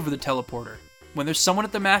fight over the teleporter. When there's someone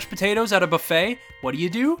at the mashed potatoes at a buffet, what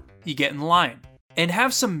do? You get in line. And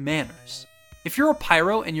have some manners. If you're a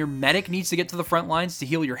pyro and your medic needs to get to the front lines to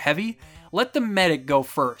heal your heavy, let the medic go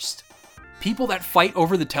first. People that fight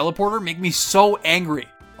over the teleporter make me so angry.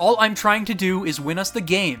 All I'm trying to do is win us the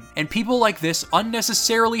game, and people like this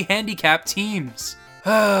unnecessarily handicap teams.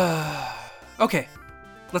 Okay,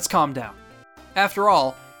 let's calm down. After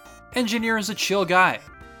all, Engineer is a chill guy.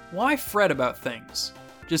 Why fret about things?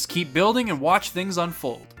 Just keep building and watch things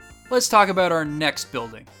unfold. Let's talk about our next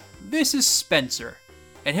building. This is Spencer,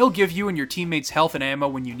 and he'll give you and your teammates health and ammo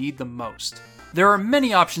when you need them most. There are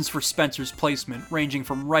many options for Spencer's placement, ranging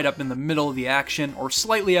from right up in the middle of the action, or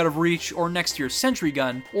slightly out of reach, or next to your sentry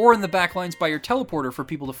gun, or in the backlines by your teleporter for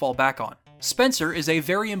people to fall back on. Spencer is a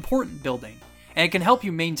very important building, and it can help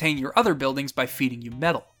you maintain your other buildings by feeding you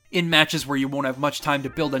metal. In matches where you won't have much time to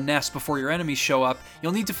build a nest before your enemies show up,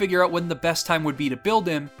 you'll need to figure out when the best time would be to build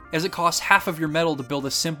him, as it costs half of your metal to build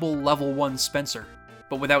a simple level 1 Spencer.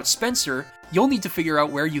 But without Spencer, you'll need to figure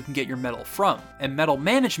out where you can get your metal from, and metal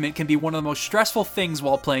management can be one of the most stressful things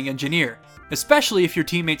while playing Engineer. Especially if your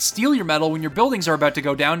teammates steal your metal when your buildings are about to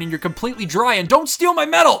go down and you're completely dry and don't steal my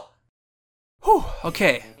metal! Whew,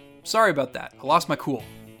 okay, sorry about that, I lost my cool.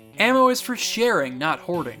 Ammo is for sharing, not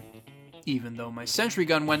hoarding. Even though my sentry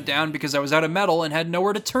gun went down because I was out of metal and had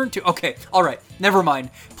nowhere to turn to. Okay, alright, never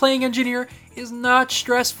mind. Playing Engineer is not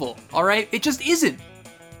stressful, alright? It just isn't.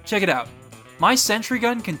 Check it out. My sentry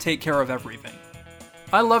gun can take care of everything.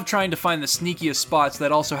 I love trying to find the sneakiest spots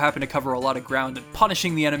that also happen to cover a lot of ground and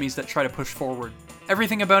punishing the enemies that try to push forward.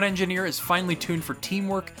 Everything about Engineer is finely tuned for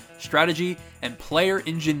teamwork, strategy, and player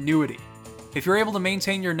ingenuity. If you're able to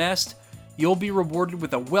maintain your nest, you'll be rewarded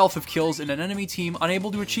with a wealth of kills in an enemy team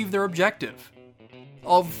unable to achieve their objective.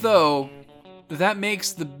 Although, that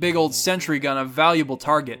makes the big old sentry gun a valuable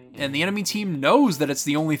target, and the enemy team knows that it's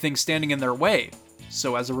the only thing standing in their way.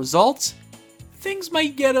 So as a result, things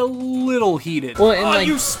might get a little heated. Well,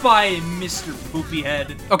 you spy, Mr. Poopy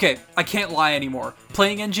Head. Okay, I can't lie anymore.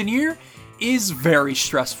 Playing Engineer is very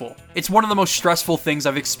stressful. It's one of the most stressful things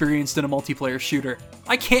I've experienced in a multiplayer shooter.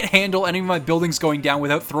 I can't handle any of my buildings going down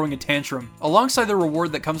without throwing a tantrum. Alongside the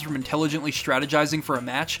reward that comes from intelligently strategizing for a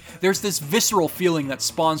match, there's this visceral feeling that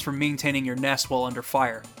spawns from maintaining your nest while under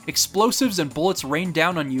fire. Explosives and bullets rain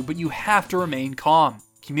down on you, but you have to remain calm.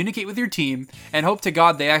 Communicate with your team, and hope to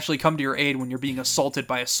God they actually come to your aid when you're being assaulted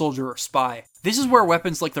by a soldier or spy. This is where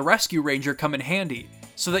weapons like the Rescue Ranger come in handy,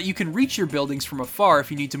 so that you can reach your buildings from afar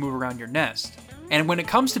if you need to move around your nest. And when it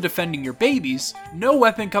comes to defending your babies, no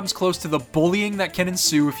weapon comes close to the bullying that can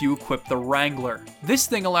ensue if you equip the Wrangler. This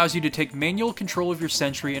thing allows you to take manual control of your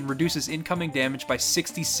sentry and reduces incoming damage by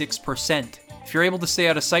 66%. If you're able to stay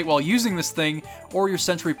out of sight while using this thing, or your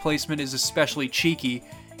sentry placement is especially cheeky,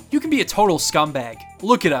 you can be a total scumbag.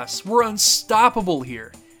 Look at us, we're unstoppable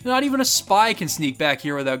here. Not even a spy can sneak back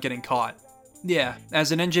here without getting caught. Yeah,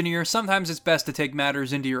 as an engineer, sometimes it's best to take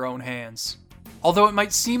matters into your own hands. Although it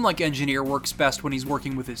might seem like engineer works best when he's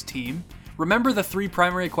working with his team, remember the 3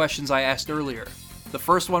 primary questions I asked earlier. The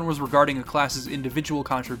first one was regarding a class's individual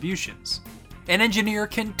contributions. An engineer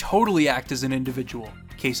can totally act as an individual.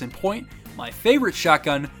 Case in point, my favorite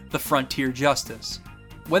shotgun, the Frontier Justice.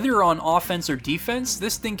 Whether you're on offense or defense,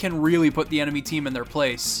 this thing can really put the enemy team in their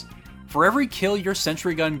place. For every kill your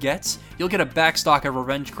sentry gun gets, you'll get a backstock of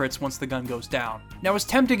revenge crits once the gun goes down. Now, as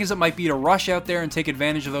tempting as it might be to rush out there and take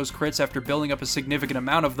advantage of those crits after building up a significant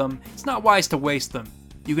amount of them, it's not wise to waste them.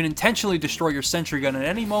 You can intentionally destroy your sentry gun at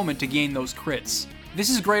any moment to gain those crits. This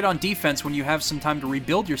is great on defense when you have some time to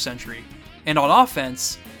rebuild your sentry, and on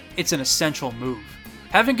offense, it's an essential move.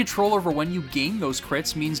 Having control over when you gain those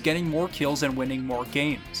crits means getting more kills and winning more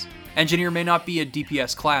games. Engineer may not be a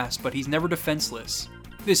DPS class, but he's never defenseless.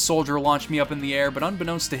 This soldier launched me up in the air, but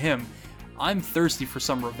unbeknownst to him, I'm thirsty for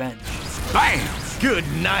some revenge. Bam! Good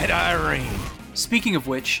night, Irene. Speaking of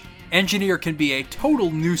which, Engineer can be a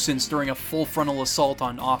total nuisance during a full frontal assault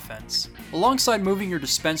on offense. Alongside moving your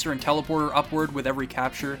dispenser and teleporter upward with every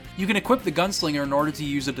capture, you can equip the gunslinger in order to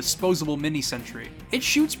use a disposable mini-sentry. It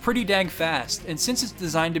shoots pretty dang fast, and since it's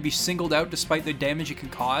designed to be singled out despite the damage it can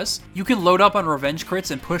cause, you can load up on revenge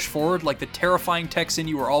crits and push forward like the terrifying Texan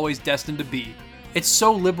you were always destined to be. It's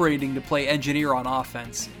so liberating to play Engineer on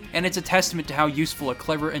offense, and it's a testament to how useful a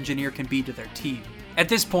clever engineer can be to their team. At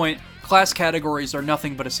this point, class categories are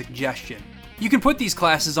nothing but a suggestion. You can put these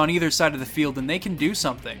classes on either side of the field and they can do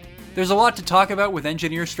something. There's a lot to talk about with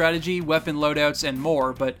engineer strategy, weapon loadouts, and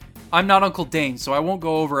more, but I'm not Uncle Dane, so I won't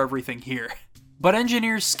go over everything here. But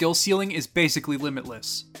Engineer's skill ceiling is basically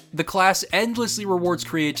limitless. The class endlessly rewards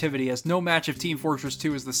creativity, as no match of Team Fortress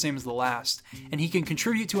 2 is the same as the last, and he can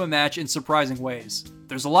contribute to a match in surprising ways.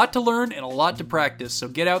 There's a lot to learn and a lot to practice, so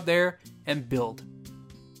get out there and build.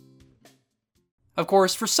 Of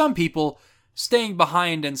course, for some people, staying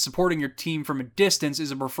behind and supporting your team from a distance is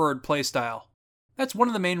a preferred playstyle. That's one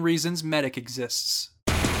of the main reasons Medic exists.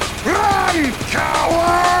 Run,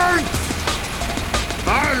 cowards!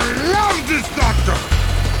 I love this doctor!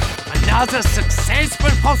 Another successful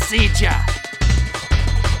procedure.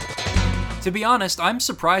 To be honest, I'm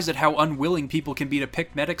surprised at how unwilling people can be to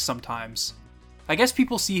pick Medic sometimes. I guess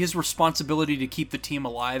people see his responsibility to keep the team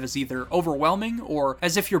alive as either overwhelming or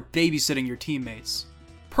as if you're babysitting your teammates.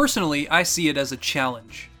 Personally, I see it as a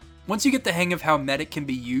challenge. Once you get the hang of how Medic can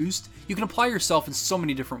be used, you can apply yourself in so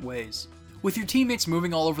many different ways. With your teammates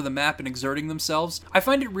moving all over the map and exerting themselves, I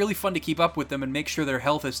find it really fun to keep up with them and make sure their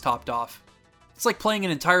health is topped off. It's like playing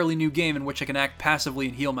an entirely new game in which I can act passively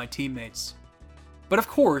and heal my teammates. But of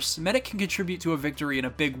course, Medic can contribute to a victory in a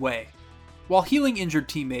big way. While healing injured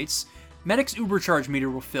teammates, Medic's Ubercharge meter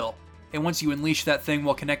will fill, and once you unleash that thing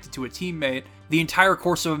while connected to a teammate, the entire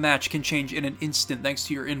course of a match can change in an instant thanks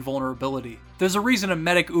to your invulnerability. There's a reason a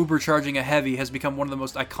Medic Ubercharging a heavy has become one of the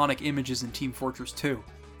most iconic images in Team Fortress 2.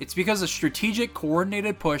 It's because a strategic,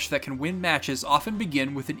 coordinated push that can win matches often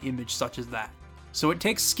begin with an image such as that. So it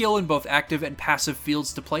takes skill in both active and passive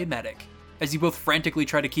fields to play Medic, as you both frantically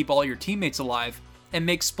try to keep all your teammates alive, and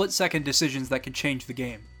make split-second decisions that can change the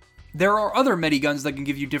game. There are other mediguns that can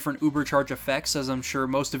give you different Ubercharge effects, as I'm sure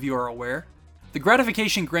most of you are aware. The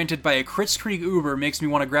gratification granted by a Kritzkrieg Uber makes me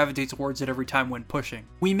want to gravitate towards it every time when pushing.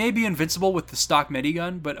 We may be invincible with the stock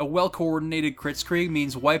medigun, but a well-coordinated Kritzkrieg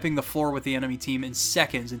means wiping the floor with the enemy team in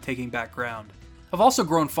seconds and taking back ground. I've also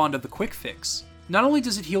grown fond of the Quick Fix. Not only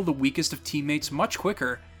does it heal the weakest of teammates much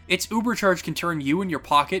quicker, its Ubercharge can turn you and your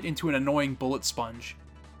pocket into an annoying bullet sponge.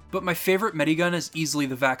 But my favorite medigun is easily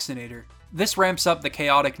the Vaccinator. This ramps up the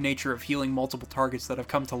chaotic nature of healing multiple targets that I've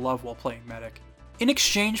come to love while playing Medic. In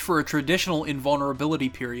exchange for a traditional invulnerability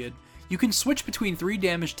period, you can switch between 3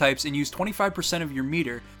 damage types and use 25% of your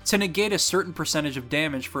meter to negate a certain percentage of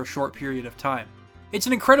damage for a short period of time. It's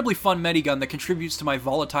an incredibly fun medigun that contributes to my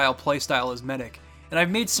volatile playstyle as medic, and I've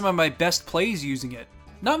made some of my best plays using it.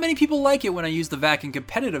 Not many people like it when I use the vac in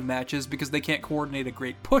competitive matches because they can't coordinate a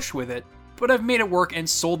great push with it, but I've made it work and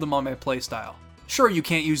sold them on my playstyle. Sure, you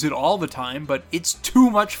can't use it all the time, but it's too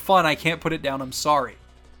much fun, I can't put it down, I'm sorry.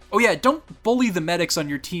 Oh yeah, don't bully the medics on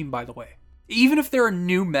your team, by the way. Even if they're a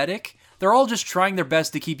new medic, they're all just trying their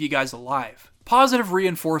best to keep you guys alive. Positive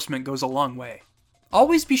reinforcement goes a long way.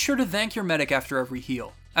 Always be sure to thank your medic after every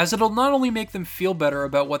heal, as it'll not only make them feel better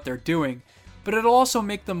about what they're doing, but it'll also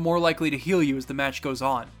make them more likely to heal you as the match goes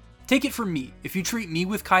on. Take it from me, if you treat me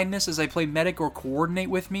with kindness as I play medic or coordinate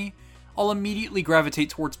with me, I'll immediately gravitate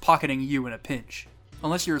towards pocketing you in a pinch.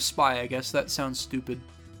 Unless you're a spy, I guess that sounds stupid.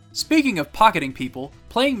 Speaking of pocketing people,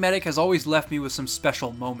 playing medic has always left me with some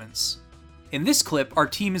special moments. In this clip, our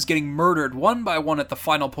team is getting murdered one by one at the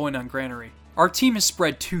final point on Granary. Our team is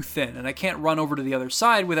spread too thin, and I can't run over to the other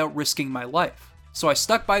side without risking my life. So I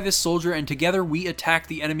stuck by this soldier, and together we attacked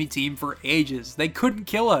the enemy team for ages. They couldn't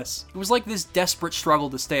kill us. It was like this desperate struggle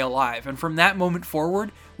to stay alive, and from that moment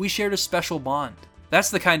forward, we shared a special bond.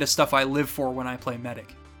 That's the kind of stuff I live for when I play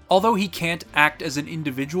medic. Although he can't act as an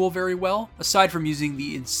individual very well, aside from using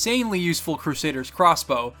the insanely useful Crusader's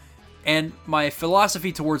crossbow, and my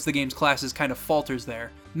philosophy towards the game's classes kind of falters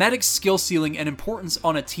there, medic's skill ceiling and importance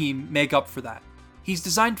on a team make up for that. He's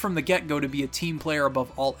designed from the get-go to be a team player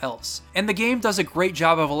above all else, and the game does a great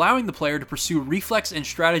job of allowing the player to pursue reflex and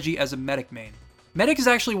strategy as a medic main. Medic is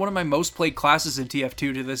actually one of my most played classes in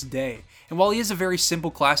TF2 to this day, and while he is a very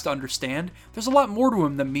simple class to understand, there's a lot more to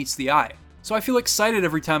him than meets the eye, so I feel excited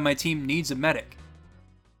every time my team needs a medic.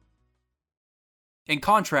 In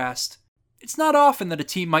contrast, it's not often that a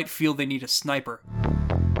team might feel they need a sniper.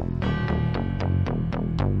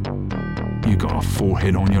 You got a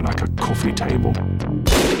forehead on you like a coffee table.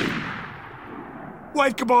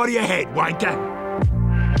 Wave goodbye to your head, wanker!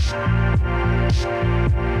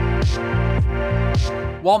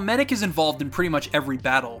 While medic is involved in pretty much every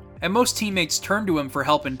battle, and most teammates turn to him for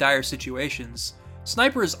help in dire situations,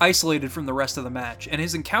 Sniper is isolated from the rest of the match, and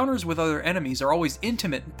his encounters with other enemies are always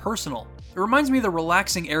intimate and personal. It reminds me of the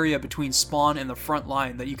relaxing area between spawn and the front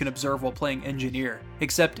line that you can observe while playing Engineer,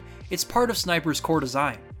 except it's part of Sniper's core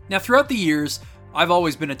design. Now throughout the years, I've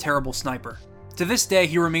always been a terrible sniper. To this day,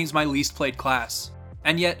 he remains my least played class.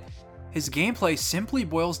 And yet, his gameplay simply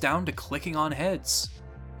boils down to clicking on heads.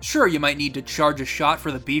 Sure, you might need to charge a shot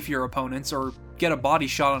for the beefier opponents, or get a body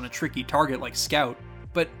shot on a tricky target like Scout,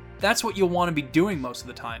 but that's what you'll want to be doing most of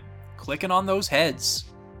the time, clicking on those heads.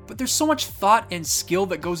 But there's so much thought and skill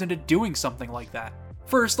that goes into doing something like that.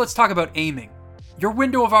 First, let's talk about aiming. Your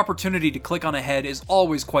window of opportunity to click on a head is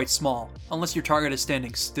always quite small, unless your target is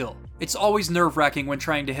standing still. It's always nerve-wracking when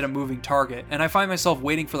trying to hit a moving target, and I find myself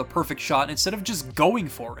waiting for the perfect shot instead of just going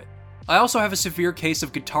for it. I also have a severe case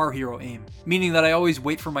of Guitar Hero aim, meaning that I always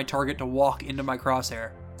wait for my target to walk into my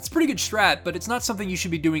crosshair. It's a pretty good strat, but it's not something you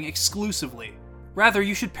should be doing exclusively. Rather,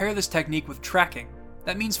 you should pair this technique with tracking.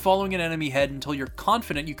 That means following an enemy head until you're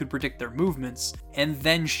confident you can predict their movements, and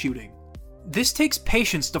then shooting. This takes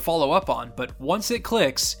patience to follow up on, but once it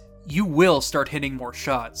clicks, you will start hitting more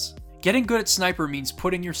shots. Getting good at Sniper means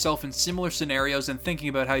putting yourself in similar scenarios and thinking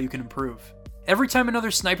about how you can improve. Every time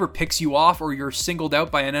another sniper picks you off or you're singled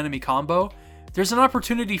out by an enemy combo, there's an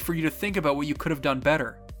opportunity for you to think about what you could have done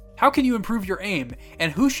better. How can you improve your aim,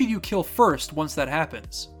 and who should you kill first once that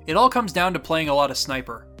happens? It all comes down to playing a lot of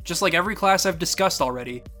Sniper. Just like every class I've discussed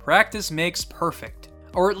already, practice makes perfect.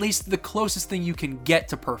 Or at least the closest thing you can get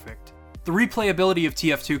to perfect. The replayability of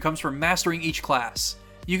TF2 comes from mastering each class.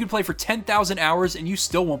 You can play for 10,000 hours and you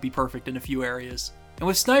still won't be perfect in a few areas. And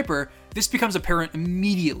with Sniper, this becomes apparent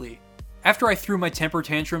immediately. After I threw my temper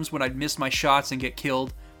tantrums when I'd miss my shots and get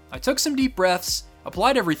killed, I took some deep breaths,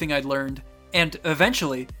 applied everything I'd learned, and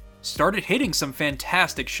eventually started hitting some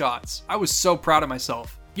fantastic shots. I was so proud of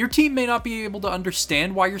myself. Your team may not be able to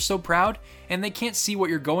understand why you're so proud, and they can't see what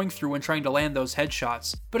you're going through when trying to land those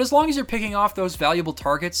headshots. But as long as you're picking off those valuable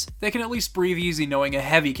targets, they can at least breathe easy knowing a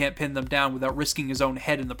heavy can't pin them down without risking his own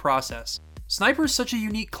head in the process. Sniper is such a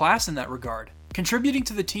unique class in that regard. Contributing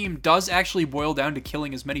to the team does actually boil down to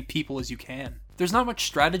killing as many people as you can. There's not much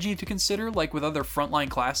strategy to consider like with other frontline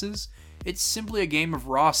classes. It's simply a game of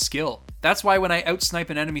raw skill. That's why when I outsnipe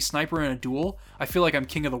an enemy sniper in a duel, I feel like I'm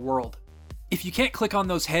king of the world. If you can't click on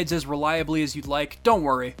those heads as reliably as you'd like, don't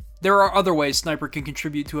worry. There are other ways Sniper can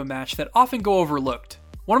contribute to a match that often go overlooked.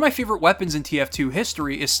 One of my favorite weapons in TF2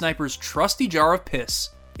 history is Sniper's trusty jar of piss.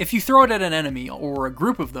 If you throw it at an enemy, or a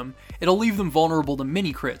group of them, it'll leave them vulnerable to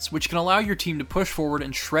mini-crits, which can allow your team to push forward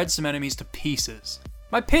and shred some enemies to pieces.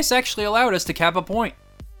 My piss actually allowed us to cap a point.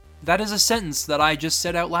 That is a sentence that I just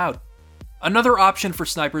said out loud. Another option for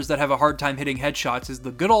snipers that have a hard time hitting headshots is the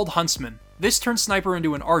good old huntsman. This turns sniper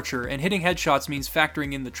into an archer, and hitting headshots means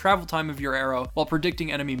factoring in the travel time of your arrow while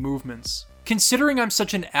predicting enemy movements. Considering I'm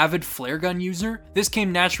such an avid flare gun user, this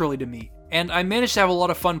came naturally to me, and I managed to have a lot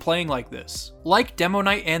of fun playing like this. Like Demo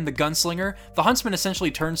Knight and the Gunslinger, the huntsman essentially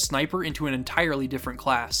turns sniper into an entirely different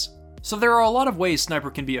class. So there are a lot of ways sniper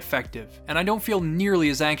can be effective, and I don't feel nearly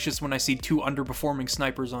as anxious when I see two underperforming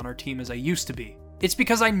snipers on our team as I used to be. It's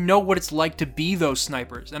because I know what it's like to be those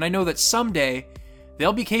snipers, and I know that someday,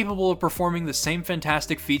 they'll be capable of performing the same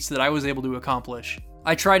fantastic feats that I was able to accomplish.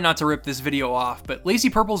 I tried not to rip this video off, but Lazy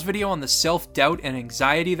Purple's video on the self-doubt and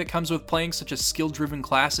anxiety that comes with playing such a skill-driven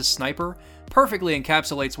class as sniper perfectly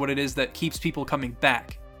encapsulates what it is that keeps people coming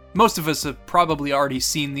back. Most of us have probably already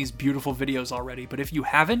seen these beautiful videos already, but if you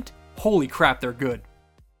haven't, holy crap, they're good.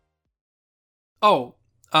 Oh,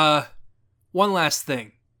 one last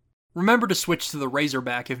thing. Remember to switch to the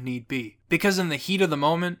Razorback if need be, because in the heat of the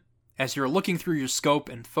moment, as you're looking through your scope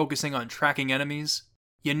and focusing on tracking enemies,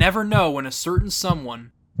 you never know when a certain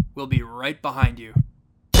someone will be right behind you.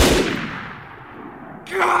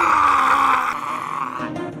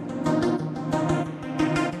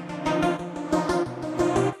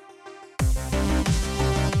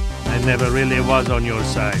 I never really was on your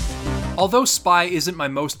side. Although Spy isn't my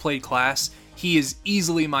most played class, he is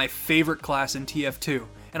easily my favorite class in TF2,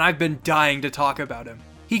 and I've been dying to talk about him.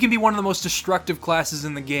 He can be one of the most destructive classes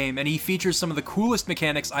in the game, and he features some of the coolest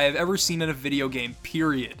mechanics I have ever seen in a video game,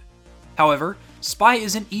 period. However, Spy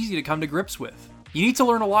isn't easy to come to grips with. You need to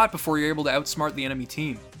learn a lot before you're able to outsmart the enemy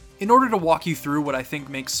team. In order to walk you through what I think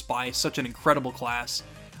makes Spy such an incredible class,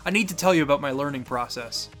 I need to tell you about my learning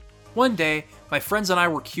process. One day, my friends and I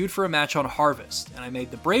were queued for a match on Harvest, and I made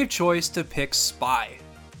the brave choice to pick Spy.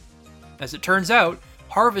 As it turns out,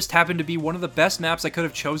 Harvest happened to be one of the best maps I could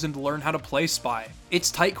have chosen to learn how to play Spy.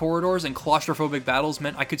 Its tight corridors and claustrophobic battles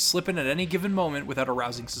meant I could slip in at any given moment without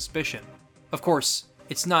arousing suspicion. Of course,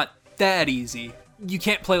 it's not that easy. You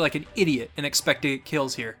can't play like an idiot and expect to get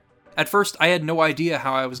kills here. At first, I had no idea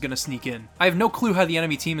how I was going to sneak in. I have no clue how the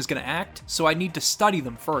enemy team is going to act, so I need to study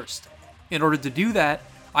them first. In order to do that,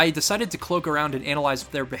 I decided to cloak around and analyze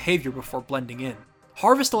their behavior before blending in.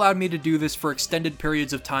 Harvest allowed me to do this for extended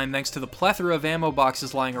periods of time thanks to the plethora of ammo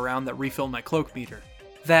boxes lying around that refill my cloak meter.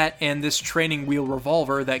 That, and this training wheel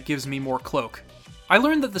revolver that gives me more cloak. I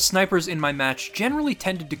learned that the snipers in my match generally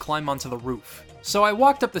tended to climb onto the roof. So I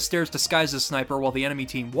walked up the stairs disguised as sniper while the enemy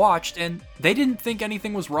team watched, and they didn't think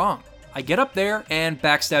anything was wrong. I get up there and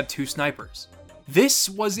backstab two snipers. This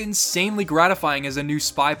was insanely gratifying as a new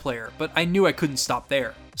Spy player, but I knew I couldn't stop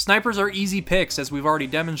there. Snipers are easy picks, as we've already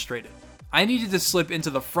demonstrated. I needed to slip into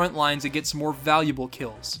the front lines and get some more valuable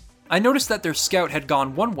kills. I noticed that their scout had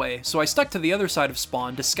gone one way, so I stuck to the other side of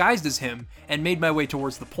spawn, disguised as him, and made my way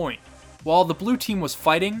towards the point. While the blue team was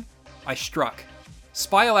fighting, I struck.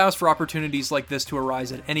 Spy allows for opportunities like this to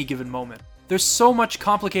arise at any given moment. There's so much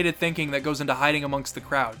complicated thinking that goes into hiding amongst the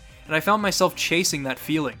crowd, and I found myself chasing that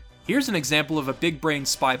feeling. Here's an example of a big brain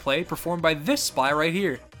spy play performed by this spy right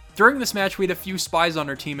here. During this match, we had a few spies on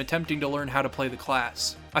our team attempting to learn how to play the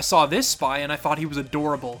class. I saw this spy and I thought he was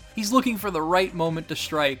adorable. He's looking for the right moment to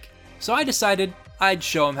strike. So I decided I'd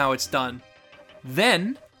show him how it's done.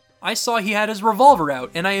 Then, I saw he had his revolver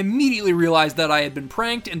out, and I immediately realized that I had been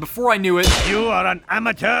pranked, and before I knew it, You are an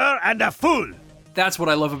amateur and a fool! That's what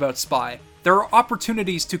I love about Spy. There are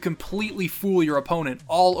opportunities to completely fool your opponent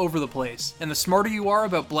all over the place, and the smarter you are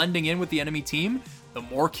about blending in with the enemy team, the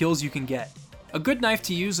more kills you can get. A good knife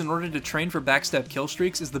to use in order to train for backstab kill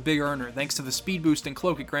streaks is the Big Earner, thanks to the speed boost and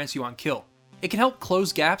cloak it grants you on kill. It can help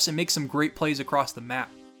close gaps and make some great plays across the map.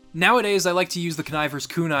 Nowadays, I like to use the Conniver's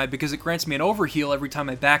Kunai because it grants me an overheal every time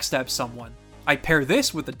I backstab someone. I pair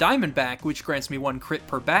this with the Diamondback, which grants me 1 crit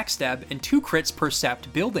per backstab and 2 crits per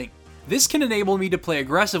sapped building. This can enable me to play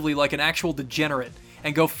aggressively like an actual degenerate,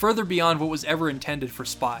 and go further beyond what was ever intended for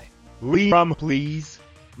Spy. Liam, please.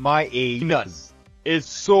 My anus is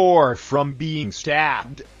sore from being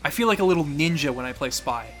stabbed. I feel like a little ninja when I play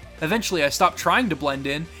Spy. Eventually I stopped trying to blend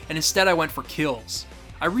in, and instead I went for kills.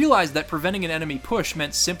 I realized that preventing an enemy push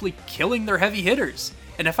meant simply killing their heavy hitters,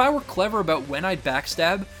 and if I were clever about when I'd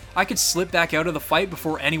backstab, I could slip back out of the fight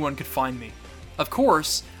before anyone could find me. Of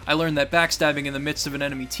course, I learned that backstabbing in the midst of an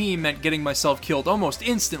enemy team meant getting myself killed almost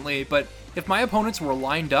instantly, but if my opponents were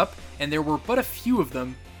lined up, and there were but a few of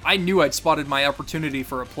them, I knew I'd spotted my opportunity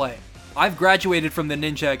for a play. I've graduated from the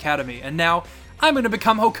Ninja Academy, and now I'm gonna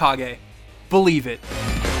become Hokage. Believe it.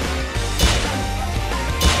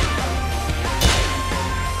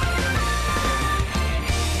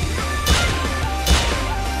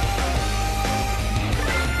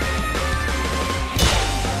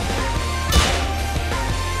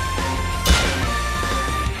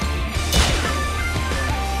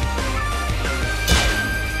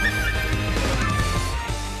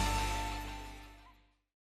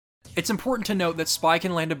 It's important to note that Spy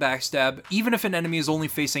can land a backstab even if an enemy is only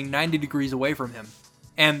facing 90 degrees away from him.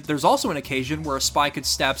 And there's also an occasion where a Spy could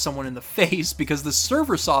stab someone in the face because the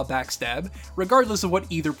server saw a backstab, regardless of what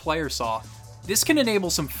either player saw. This can enable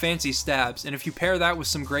some fancy stabs, and if you pair that with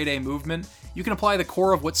some grade A movement, you can apply the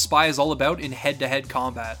core of what Spy is all about in head-to-head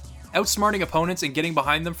combat, outsmarting opponents and getting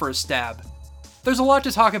behind them for a stab. There's a lot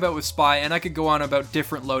to talk about with Spy, and I could go on about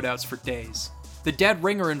different loadouts for days. The Dead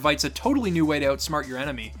Ringer invites a totally new way to outsmart your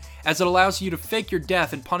enemy, as it allows you to fake your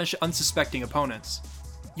death and punish unsuspecting opponents.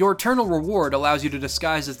 Your Eternal Reward allows you to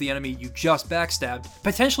disguise as the enemy you just backstabbed,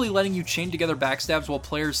 potentially letting you chain together backstabs while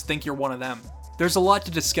players think you're one of them. There's a lot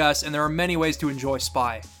to discuss, and there are many ways to enjoy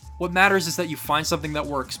Spy. What matters is that you find something that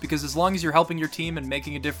works, because as long as you're helping your team and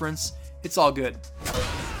making a difference, it's all good.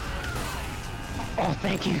 Oh,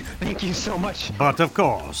 thank you so much. But of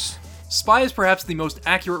course. Spy is perhaps the most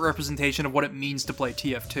accurate representation of what it means to play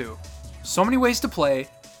TF2. So many ways to play,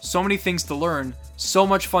 so many things to learn, so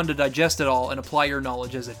much fun to digest it all and apply your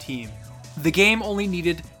knowledge as a team. The game only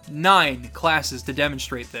needed 9 classes to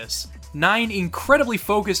demonstrate this. 9 incredibly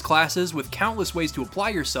focused classes with countless ways to apply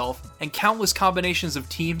yourself and countless combinations of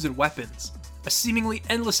teams and weapons. A seemingly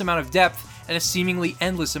endless amount of depth and a seemingly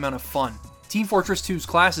endless amount of fun. Team Fortress 2's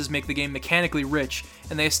classes make the game mechanically rich,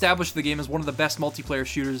 and they establish the game as one of the best multiplayer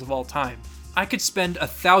shooters of all time. I could spend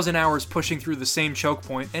 1,000 hours pushing through the same choke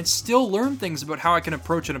point and still learn things about how I can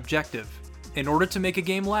approach an objective. In order to make a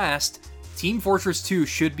game last, Team Fortress 2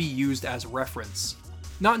 should be used as reference.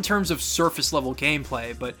 Not in terms of surface level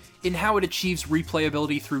gameplay, but in how it achieves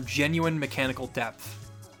replayability through genuine mechanical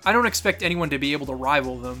depth. I don't expect anyone to be able to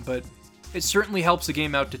rival them, but it certainly helps a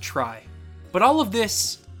game out to try. But all of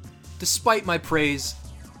this, despite my praise,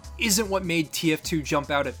 isn't what made TF2 jump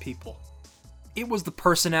out at people. It was the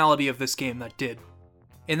personality of this game that did.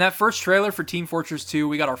 In that first trailer for Team Fortress 2,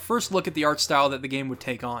 we got our first look at the art style that the game would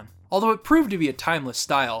take on. Although it proved to be a timeless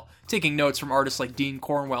style, taking notes from artists like Dean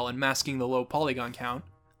Cornwell and masking the low polygon count,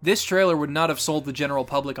 this trailer would not have sold the general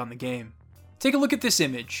public on the game. Take a look at this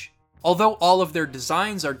image. Although all of their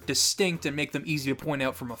designs are distinct and make them easy to point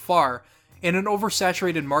out from afar, in an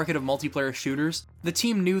oversaturated market of multiplayer shooters, the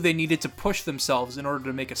team knew they needed to push themselves in order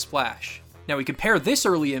to make a splash. Now we compare this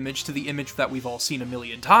early image to the image that we've all seen a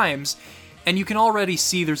million times, and you can already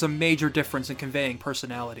see there's a major difference in conveying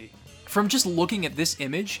personality. From just looking at this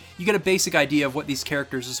image, you get a basic idea of what these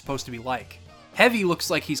characters are supposed to be like. Heavy looks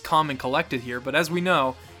like he's calm and collected here, but as we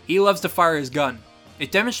know, he loves to fire his gun.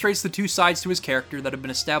 It demonstrates the two sides to his character that have been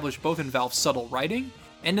established both in Valve's subtle writing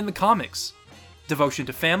and in the comics. Devotion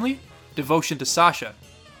to family, devotion to Sasha.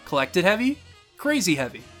 Collected Heavy, crazy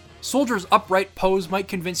Heavy. Soldier's upright pose might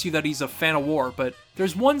convince you that he's a fan of war, but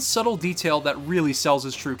there's one subtle detail that really sells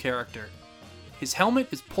his true character. His helmet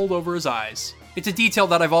is pulled over his eyes. It's a detail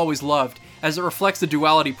that I've always loved, as it reflects the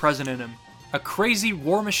duality present in him. A crazy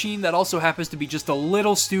war machine that also happens to be just a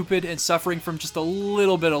little stupid and suffering from just a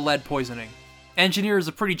little bit of lead poisoning. Engineer is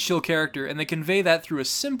a pretty chill character, and they convey that through a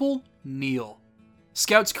simple kneel.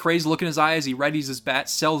 Scout's crazed look in his eye as he readies his bat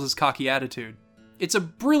sells his cocky attitude. It's a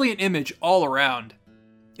brilliant image all around.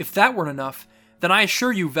 If that weren't enough, then I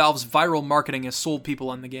assure you Valve's viral marketing has sold people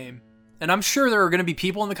on the game. And I'm sure there are going to be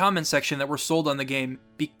people in the comments section that were sold on the game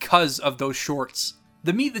because of those shorts.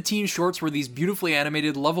 The Meet the Team shorts were these beautifully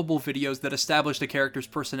animated, lovable videos that established a character's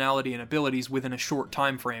personality and abilities within a short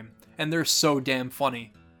time frame, and they're so damn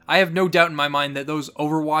funny. I have no doubt in my mind that those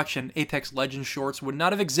Overwatch and Apex Legends shorts would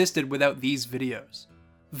not have existed without these videos.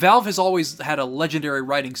 Valve has always had a legendary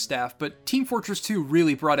writing staff, but Team Fortress 2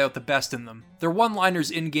 really brought out the best in them. Their one-liners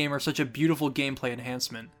in-game are such a beautiful gameplay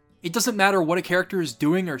enhancement. It doesn't matter what a character is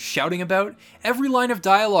doing or shouting about, every line of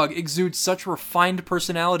dialogue exudes such refined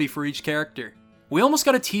personality for each character. We almost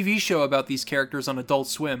got a TV show about these characters on Adult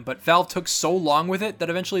Swim, but Valve took so long with it that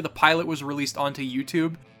eventually the pilot was released onto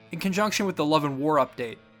YouTube in conjunction with the Love and War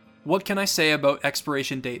update. What can I say about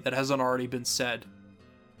expiration date that hasn't already been said?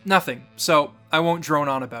 Nothing, so I won't drone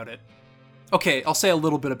on about it. Okay, I'll say a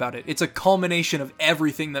little bit about it. It's a culmination of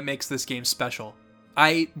everything that makes this game special.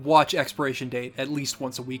 I watch Expiration Date at least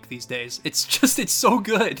once a week these days. It's so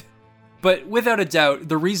good. But without a doubt,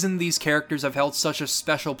 the reason these characters have held such a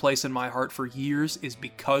special place in my heart for years is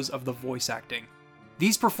because of the voice acting.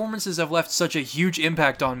 These performances have left such a huge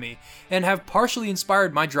impact on me, and have partially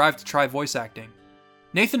inspired my drive to try voice acting.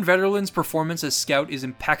 Nathan Vetterland's performance as Scout is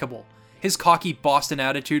impeccable. His cocky Boston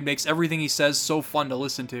attitude makes everything he says so fun to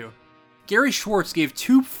listen to. Gary Schwartz gave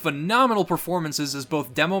 2 phenomenal performances as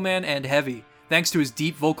both Demoman and Heavy, thanks to his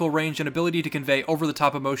deep vocal range and ability to convey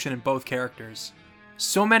over-the-top emotion in both characters.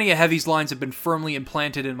 So many of Heavy's lines have been firmly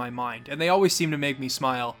implanted in my mind, and they always seem to make me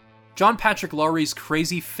smile. John Patrick Lowry's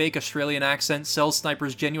crazy fake Australian accent sells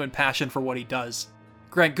Sniper's genuine passion for what he does.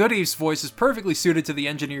 Grant Goodeve's voice is perfectly suited to the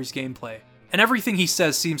engineer's gameplay, and everything he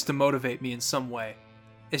says seems to motivate me in some way.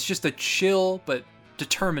 It's just a chill but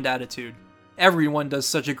determined attitude. Everyone does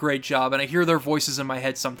such a great job, and I hear their voices in my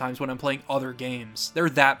head sometimes when I'm playing other games. They're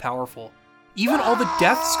that powerful. Even all the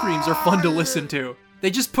death screams are fun to listen to.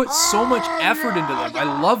 They just put so much effort into them.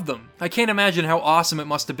 I love them. I can't imagine how awesome it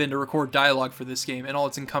must have been to record dialogue for this game and all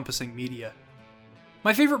its encompassing media.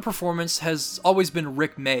 My favorite performance has always been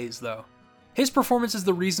Rick May's, though. His performance is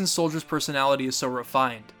the reason Soldier's personality is so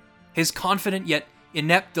refined. His confident yet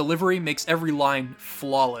inept delivery makes every line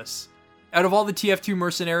flawless. Out of all the TF2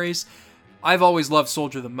 mercenaries, I've always loved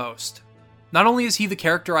Soldier the most. Not only is he the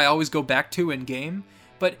character I always go back to in-game,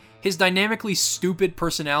 but his dynamically stupid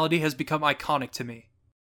personality has become iconic to me.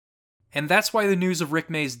 And that's why the news of Rick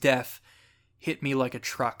May's death hit me like a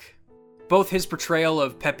truck. Both his portrayal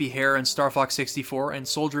of Peppy Hare in Star Fox 64 and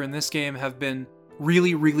Soldier in this game have been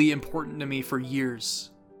really, really important to me for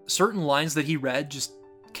years. Certain lines that he read just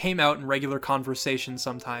came out in regular conversation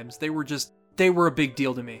sometimes. They were a big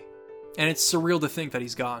deal to me. And it's surreal to think that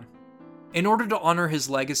he's gone. In order to honor his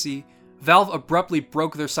legacy, Valve abruptly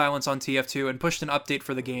broke their silence on TF2 and pushed an update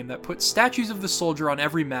for the game that put statues of the Soldier on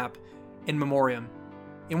every map in memoriam.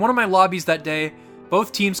 In one of my lobbies that day,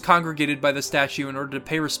 both teams congregated by the statue in order to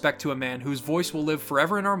pay respect to a man whose voice will live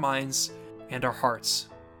forever in our minds and our hearts.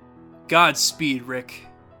 Godspeed, Rick.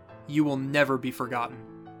 You will never be forgotten.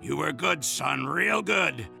 You were good, son, real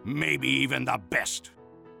good. Maybe even the best.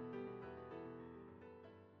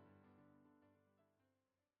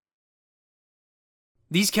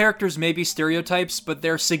 These characters may be stereotypes, but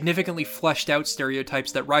they're significantly fleshed out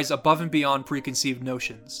stereotypes that rise above and beyond preconceived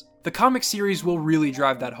notions. The comic series will really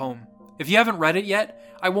drive that home. If you haven't read it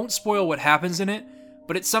yet, I won't spoil what happens in it,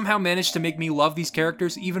 but it somehow managed to make me love these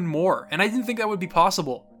characters even more, and I didn't think that would be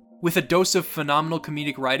possible. With a dose of phenomenal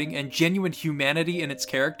comedic writing and genuine humanity in its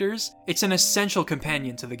characters, it's an essential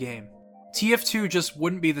companion to the game. TF2 just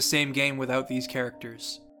wouldn't be the same game without these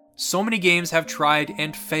characters. So many games have tried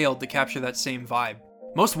and failed to capture that same vibe.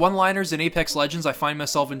 Most one-liners in Apex Legends I find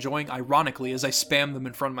myself enjoying ironically as I spam them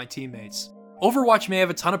in front of my teammates. Overwatch may have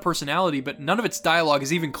a ton of personality, but none of its dialogue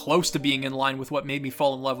is even close to being in line with what made me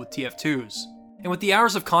fall in love with TF2's. And with the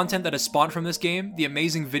hours of content that has spawned from this game, the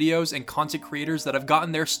amazing videos and content creators that have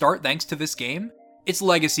gotten their start thanks to this game, its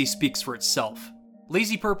legacy speaks for itself.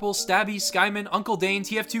 Lazy Purple, Stabby, Skyman, Uncle Dane,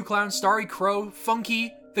 TF2 Clown, Starry Crow,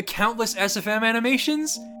 Funky, the countless SFM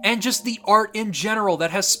animations, and just the art in general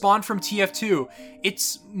that has spawned from TF2.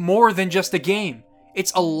 It's more than just a game.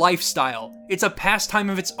 It's a lifestyle. It's a pastime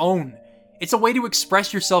of its own. It's a way to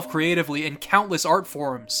express yourself creatively in countless art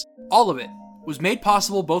forms. All of it was made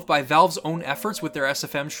possible both by Valve's own efforts with their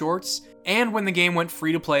SFM shorts, and when the game went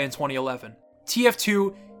free to play in 2011.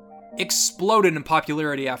 TF2 exploded in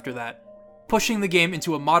popularity after that, pushing the game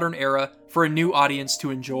into a modern era for a new audience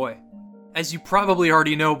to enjoy. As you probably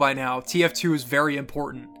already know by now, TF2 is very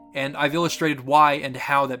important, and I've illustrated why and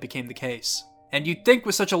how that became the case. And you'd think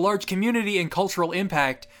with such a large community and cultural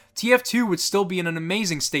impact, TF2 would still be in an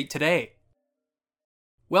amazing state today.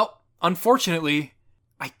 Well, unfortunately,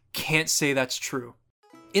 I can't say that's true.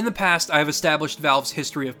 In the past, I have established Valve's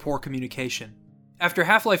history of poor communication. After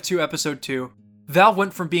Half-Life 2 Episode 2, Valve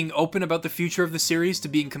went from being open about the future of the series to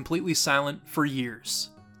being completely silent for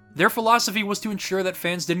years. Their philosophy was to ensure that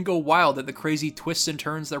fans didn't go wild at the crazy twists and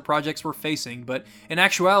turns their projects were facing, but in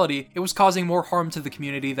actuality, it was causing more harm to the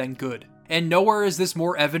community than good. And nowhere is this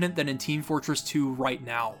more evident than in Team Fortress 2 right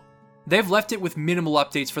now. They've left it with minimal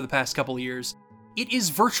updates for the past couple years. It is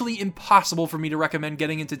virtually impossible for me to recommend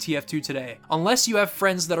getting into TF2 today, unless you have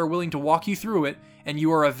friends that are willing to walk you through it, and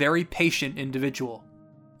you are a very patient individual.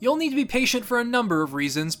 You'll need to be patient for a number of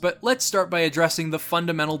reasons, but let's start by addressing the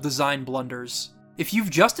fundamental design blunders. If you've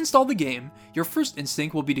just installed the game, your first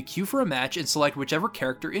instinct will be to queue for a match and select whichever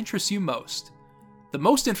character interests you most. The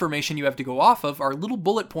most information you have to go off of are little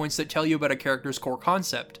bullet points that tell you about a character's core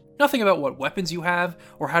concept. Nothing about what weapons you have,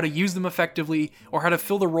 or how to use them effectively, or how to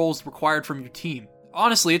fill the roles required from your team.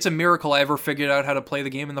 Honestly, it's a miracle I ever figured out how to play the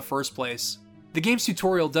game in the first place. The game's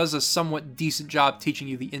tutorial does a somewhat decent job teaching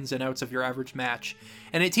you the ins and outs of your average match,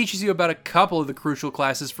 and it teaches you about a couple of the crucial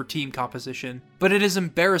classes for team composition, but it is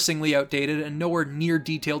embarrassingly outdated and nowhere near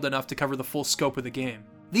detailed enough to cover the full scope of the game.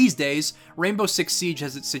 These days, Rainbow Six Siege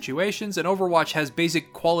has its situations, and Overwatch has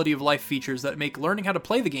basic quality of life features that make learning how to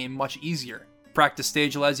play the game much easier. Practice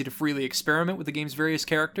Stage allows you to freely experiment with the game's various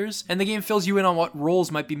characters, and the game fills you in on what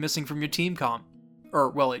roles might be missing from your team comp. Or,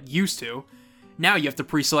 well, it used to. Now you have to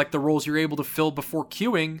pre-select the roles you're able to fill before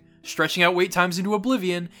queuing, stretching out wait times into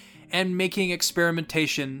oblivion, and making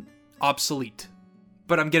experimentation obsolete.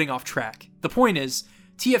 But I'm getting off track. The point is,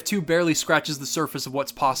 TF2 barely scratches the surface of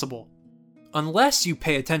what's possible. Unless you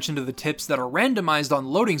pay attention to the tips that are randomized on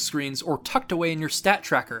loading screens or tucked away in your stat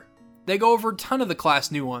tracker. They go over a ton of the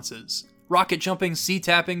class nuances. Rocket jumping,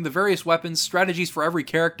 C-tapping, the various weapons, strategies for every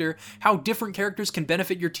character, how different characters can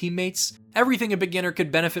benefit your teammates. Everything a beginner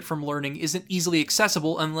could benefit from learning isn't easily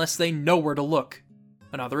accessible unless they know where to look.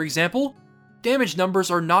 Another example? Damage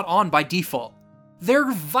numbers are not on by default.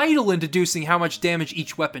 They're vital in deducing how much damage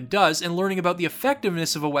each weapon does, and learning about the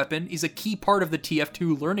effectiveness of a weapon is a key part of the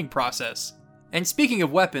TF2 learning process. And speaking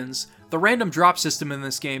of weapons, the random drop system in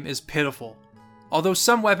this game is pitiful. Although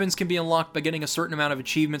some weapons can be unlocked by getting a certain amount of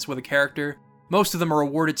achievements with a character, most of them are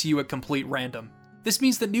awarded to you at complete random. This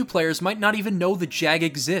means that new players might not even know the JAG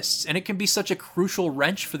exists, and it can be such a crucial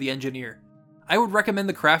wrench for the engineer. I would recommend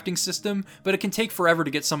the crafting system, but it can take forever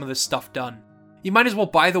to get some of this stuff done. You might as well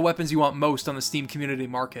buy the weapons you want most on the Steam Community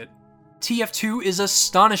Market. TF2 is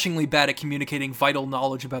astonishingly bad at communicating vital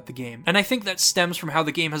knowledge about the game, and I think that stems from how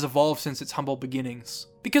the game has evolved since its humble beginnings.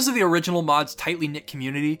 Because of the original mod's tightly knit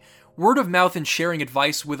community, word of mouth and sharing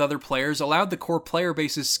advice with other players allowed the core player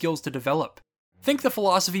base's skills to develop. Think the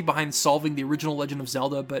philosophy behind solving the original Legend of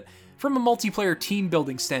Zelda, but from a multiplayer team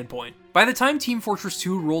building standpoint. By the time Team Fortress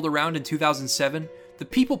 2 rolled around in 2007, the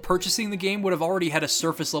people purchasing the game would have already had a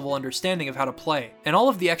surface level understanding of how to play, and all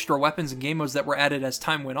of the extra weapons and game modes that were added as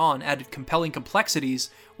time went on added compelling complexities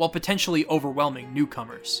while potentially overwhelming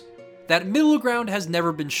newcomers. That middle ground has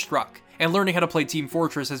never been struck, and learning how to play Team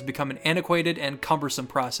Fortress has become an antiquated and cumbersome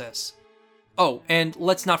process. Oh, and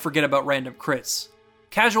let's not forget about random crits.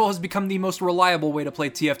 Casual has become the most reliable way to play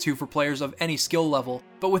TF2 for players of any skill level,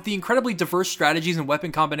 but with the incredibly diverse strategies and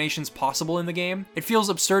weapon combinations possible in the game, it feels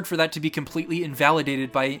absurd for that to be completely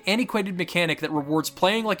invalidated by an antiquated mechanic that rewards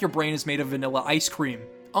playing like your brain is made of vanilla ice cream.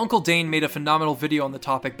 Uncle Dane made a phenomenal video on the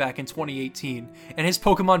topic back in 2018, and his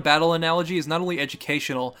Pokemon battle analogy is not only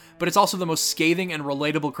educational, but it's also the most scathing and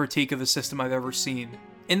relatable critique of the system I've ever seen.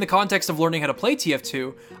 In the context of learning how to play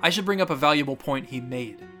TF2, I should bring up a valuable point he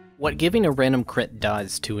made. What giving a random crit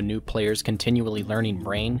does to a new player's continually learning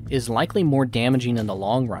brain is likely more damaging in the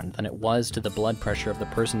long run than it was to the blood pressure of the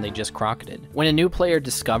person they just crocketed. When a new player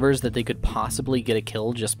discovers that they could possibly get a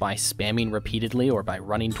kill just by spamming repeatedly or by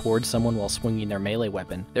running towards someone while swinging their melee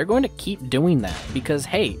weapon, they're going to keep doing that because,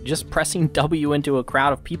 hey, just pressing W into a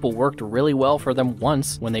crowd of people worked really well for them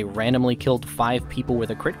once when they randomly killed 5 people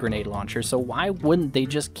with a crit grenade launcher, so why wouldn't they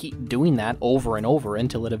just keep doing that over and over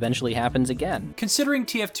until it eventually happens again? Considering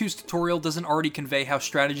TF2's tutorial doesn't already convey how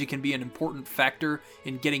strategy can be an important factor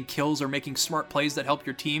in getting kills or making smart plays that help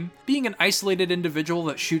your team, being an isolated individual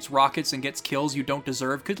that shoots rockets and gets kills you don't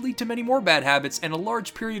deserve could lead to many more bad habits and a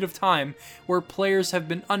large period of time where players have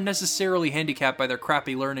been unnecessarily handicapped by their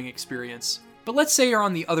crappy learning experience. But let's say you're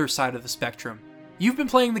on the other side of the spectrum. You've been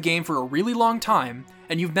playing the game for a really long time,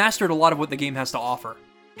 and you've mastered a lot of what the game has to offer.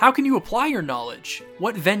 How can you apply your knowledge?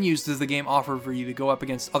 What venues does the game offer for you to go up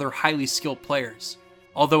against other highly skilled players?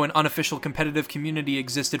 Although an unofficial competitive community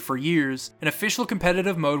existed for years, an official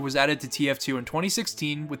competitive mode was added to TF2 in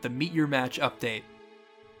 2016 with the Meet Your Match update.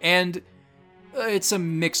 And it's a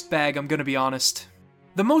mixed bag, I'm gonna be honest.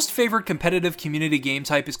 The most favored competitive community game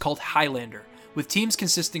type is called Highlander, with teams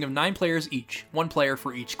consisting of 9 players each, 1 player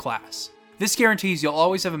for each class. This guarantees you'll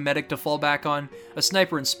always have a medic to fall back on, a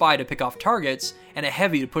sniper and spy to pick off targets, and a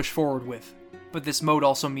heavy to push forward with. But this mode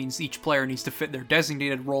also means each player needs to fit their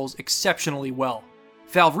designated roles exceptionally well.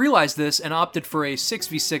 Valve realized this and opted for a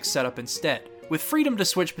 6v6 setup instead, with freedom to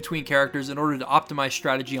switch between characters in order to optimize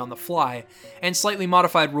strategy on the fly, and slightly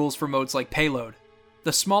modified rules for modes like Payload.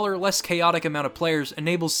 The smaller, less chaotic amount of players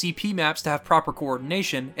enables CP maps to have proper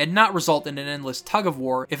coordination and not result in an endless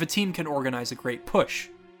tug-of-war if a team can organize a great push.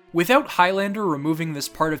 Without Highlander removing this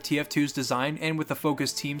part of TF2's design and with the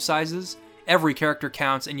focused team sizes, every character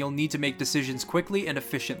counts and you'll need to make decisions quickly and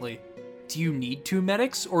efficiently. Do you need 2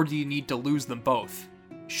 medics, or do you need to lose them both?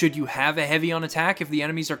 Should you have a heavy on attack if the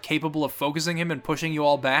enemies are capable of focusing him and pushing you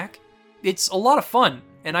all back? It's a lot of fun,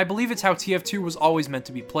 and I believe it's how TF2 was always meant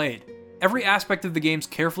to be played. Every aspect of the game's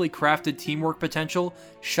carefully crafted teamwork potential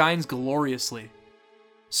shines gloriously.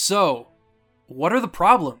 So, what are the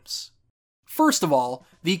problems? First of all,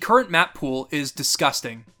 the current map pool is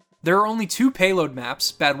disgusting. There are only 2 payload maps,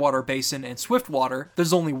 Badwater Basin and Swiftwater.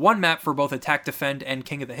 There's only 1 map for both Attack Defend and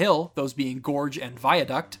King of the Hill, those being Gorge and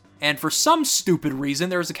Viaduct. And for some stupid reason,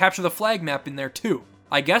 there is a Capture the Flag map in there too.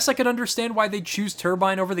 I guess I could understand why they'd choose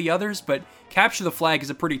Turbine over the others, but Capture the Flag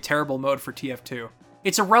is a pretty terrible mode for TF2.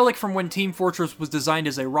 It's a relic from when Team Fortress was designed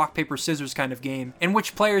as a rock, paper, scissors kind of game, in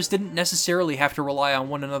which players didn't necessarily have to rely on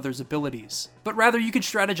one another's abilities, but rather you could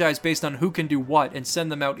strategize based on who can do what and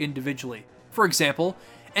send them out individually. For example,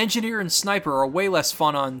 Engineer and Sniper are way less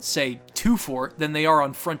fun on, say, 2 Fort than they are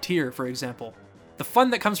on Frontier, for example. The fun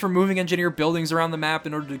that comes from moving Engineer buildings around the map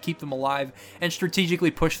in order to keep them alive and strategically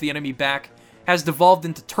push the enemy back has devolved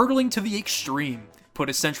into turtling to the extreme. Put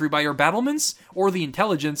a sentry by your battlements, or the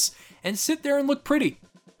intelligence, and sit there and look pretty.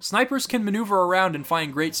 Snipers can maneuver around and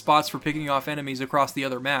find great spots for picking off enemies across the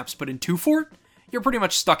other maps, but in 2 Fort, you're pretty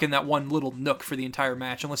much stuck in that one little nook for the entire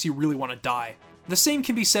match unless you really want to die. The same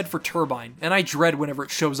can be said for Turbine, and I dread whenever it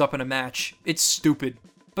shows up in a match. It's stupid.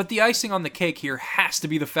 But the icing on the cake here has to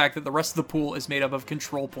be the fact that the rest of the pool is made up of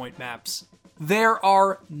control point maps. There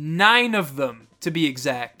are 9 of them, to be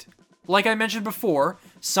exact. Like I mentioned before,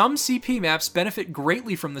 some CP maps benefit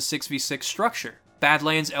greatly from the 6v6 structure.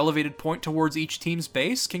 Badlands' elevated point towards each team's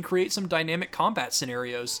base can create some dynamic combat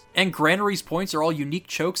scenarios, and Granary's points are all unique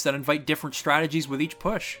chokes that invite different strategies with each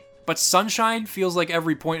push. But Sunshine feels like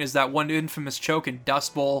every point is that one infamous choke in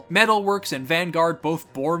Dust Bowl. Metalworks and Vanguard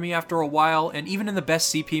both bore me after a while, and even in the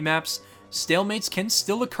best CP maps, stalemates can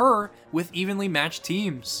still occur with evenly matched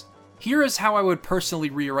teams. Here is how I would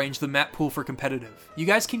personally rearrange the map pool for competitive. You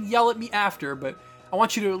guys can yell at me after, but I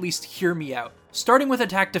want you to at least hear me out. Starting with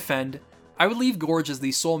Attack Defend, I would leave Gorge as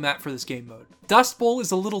the sole map for this game mode. Dust Bowl is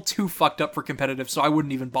a little too fucked up for competitive, so I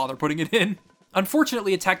wouldn't even bother putting it in.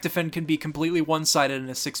 Unfortunately, Attack Defend can be completely one-sided in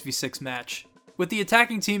a 6v6 match. With the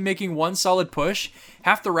attacking team making one solid push,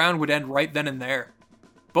 half the round would end right then and there.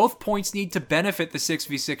 Both points need to benefit the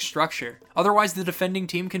 6v6 structure, otherwise the defending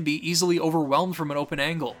team can be easily overwhelmed from an open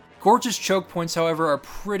angle. Gorge's choke points, however, are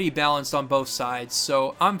pretty balanced on both sides,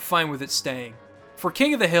 so I'm fine with it staying. For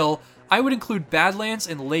King of the Hill, I would include Badlands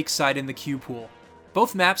and Lakeside in the Q pool.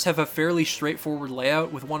 Both maps have a fairly straightforward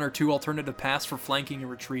layout with 1 or 2 alternative paths for flanking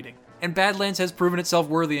and retreating, and Badlands has proven itself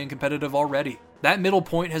worthy and competitive already. That middle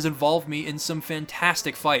point has involved me in some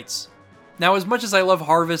fantastic fights. Now, as much as I love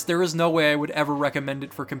Harvest, there is no way I would ever recommend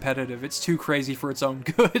it for competitive. It's too crazy for its own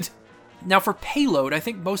good. Now for Payload, I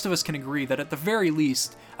think most of us can agree that at the very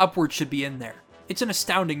least, Upward should be in there. It's an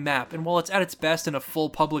astounding map, and while it's at its best in a full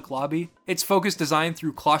public lobby, its focused design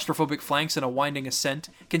through claustrophobic flanks and a winding ascent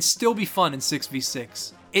can still be fun in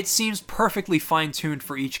 6v6. It seems perfectly fine-tuned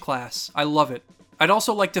for each class. I love it. I'd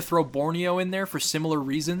also like to throw Borneo in there for similar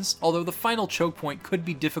reasons, although the final choke point could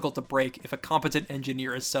be difficult to break if a competent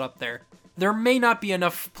engineer is set up there. There may not be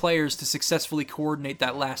enough players to successfully coordinate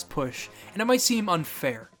that last push, and it might seem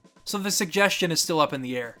unfair, so the suggestion is still up in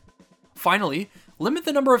the air. Finally, limit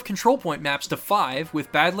the number of control point maps to 5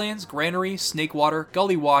 with Badlands, Granary, Snakewater,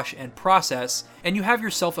 Gully Wash, and Process, and you have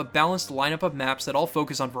yourself a balanced lineup of maps that all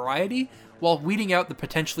focus on variety, while weeding out the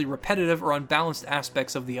potentially repetitive or unbalanced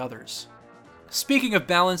aspects of the others. Speaking of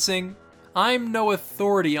balancing, I'm no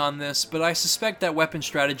authority on this, but I suspect that weapon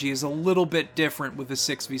strategy is a little bit different with the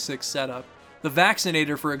 6v6 setup. The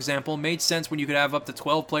Vaccinator, for example, made sense when you could have up to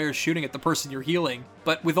 12 players shooting at the person you're healing,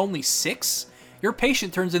 but with only 6? Your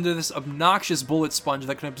patient turns into this obnoxious bullet sponge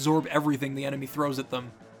that can absorb everything the enemy throws at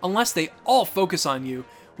them, unless they all focus on you,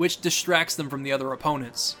 which distracts them from the other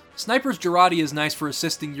opponents. Sniper's Girardi is nice for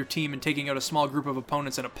assisting your team and taking out a small group of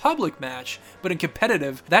opponents in a public match, but in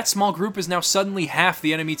competitive, that small group is now suddenly half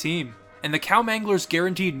the enemy team. And the Cowmangler's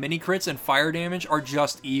guaranteed mini crits and fire damage are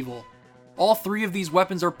just evil. All 3 of these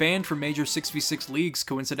weapons are banned from major 6v6 leagues,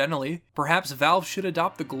 coincidentally. Perhaps Valve should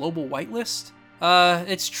adopt the global whitelist?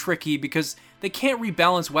 It's tricky because they can't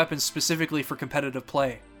rebalance weapons specifically for competitive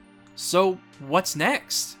play. So, what's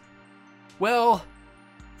next? Well,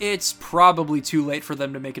 it's probably too late for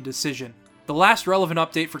them to make a decision. The last relevant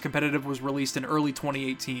update for competitive was released in early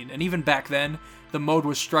 2018, and even back then, the mode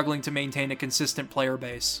was struggling to maintain a consistent player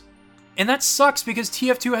base. And that sucks because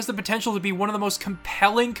TF2 has the potential to be one of the most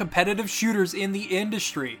compelling competitive shooters in the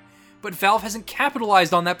industry, but Valve hasn't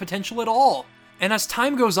capitalized on that potential at all. And as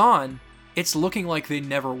time goes on, it's looking like they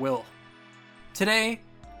never will. Today,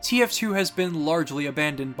 TF2 has been largely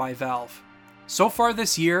abandoned by Valve. So far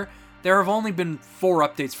this year, there have only been 4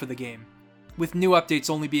 updates for the game, with new updates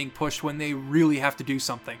only being pushed when they really have to do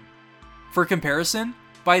something. For comparison,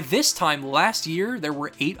 by this time last year, there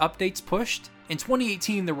were 8 updates pushed. In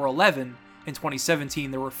 2018, there were 11, in 2017,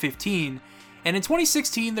 there were 15, and in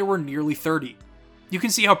 2016, there were nearly 30. You can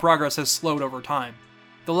see how progress has slowed over time.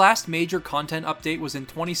 The last major content update was in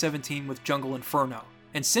 2017 with Jungle Inferno,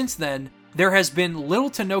 and since then, there has been little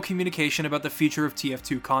to no communication about the future of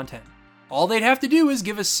TF2 content. All they'd have to do is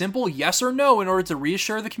give a simple yes or no in order to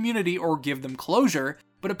reassure the community or give them closure,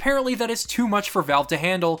 but apparently that is too much for Valve to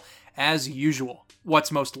handle, as usual.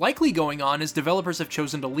 What's most likely going on is developers have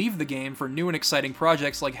chosen to leave the game for new and exciting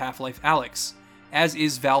projects like Half-Life Alyx, as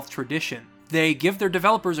is Valve tradition. They give their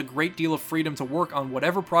developers a great deal of freedom to work on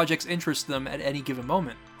whatever projects interest them at any given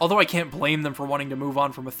moment. Although I can't blame them for wanting to move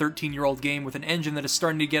on from a 13-year-old game with an engine that is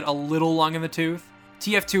starting to get a little long in the tooth,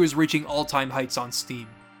 TF2 is reaching all-time heights on Steam.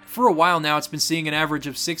 For a while now, it's been seeing an average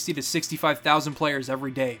of 60 to 65,000 players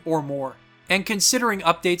every day, or more. And considering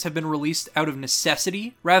updates have been released out of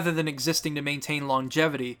necessity, rather than existing to maintain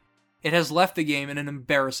longevity, it has left the game in an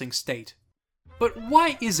embarrassing state. But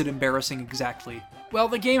why is it embarrassing exactly? Well,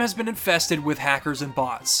 the game has been infested with hackers and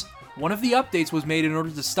bots. One of the updates was made in order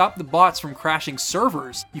to stop the bots from crashing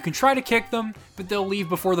servers. You can try to kick them, but they'll leave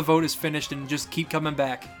before the vote is finished and just keep coming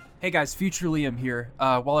back. Hey guys, Future Liam here.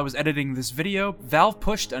 While I was editing this video, Valve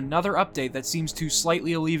pushed another update that seems to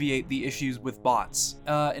slightly alleviate the issues with bots.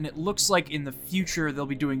 And it looks like in the future they'll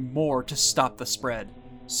be doing more to stop the spread.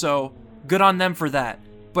 So, good on them for that.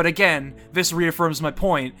 But again, this reaffirms my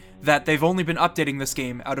point that they've only been updating this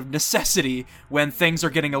game out of necessity when things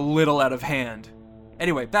are getting a little out of hand.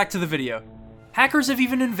 Anyway, back to the video. Hackers have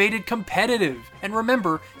even invaded competitive, and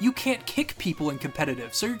remember, you can't kick people in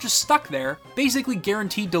competitive, so you're just stuck there, basically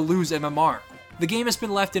guaranteed to lose MMR. The game has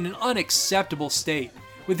been left in an unacceptable state,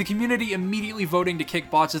 with the community immediately voting to kick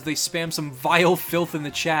bots as they spam some vile filth in the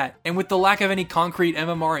chat, and with the lack of any concrete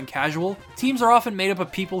MMR in casual, teams are often made up of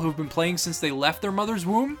people who've been playing since they left their mother's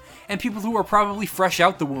womb, and people who are probably fresh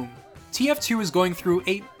out the womb. TF2 is going through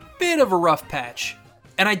a bit of a rough patch,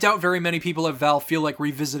 and I doubt very many people at Valve feel like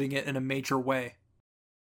revisiting it in a major way.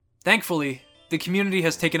 Thankfully, the community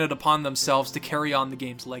has taken it upon themselves to carry on the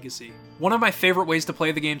game's legacy. One of my favorite ways to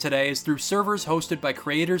play the game today is through servers hosted by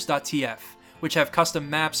creators.tf, which have custom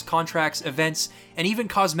maps, contracts, events, and even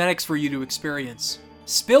cosmetics for you to experience.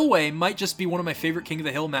 Spillway might just be one of my favorite King of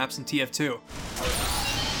the Hill maps in TF2.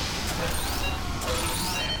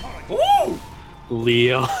 Ooh!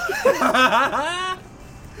 Leo.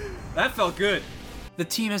 That felt good. The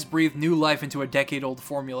team has breathed new life into a decade-old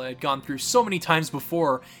formula I'd gone through so many times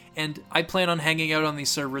before, and I plan on hanging out on these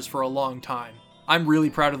servers for a long time. I'm really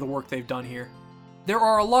proud of the work they've done here. There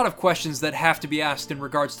are a lot of questions that have to be asked in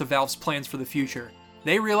regards to Valve's plans for the future.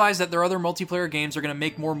 They realize that their other multiplayer games are going to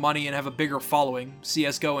make more money and have a bigger following.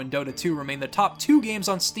 CSGO and Dota 2 remain the top 2 games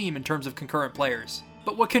on Steam in terms of concurrent players.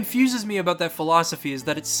 But what confuses me about that philosophy is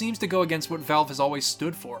that it seems to go against what Valve has always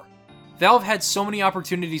stood for. Valve had so many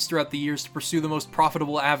opportunities throughout the years to pursue the most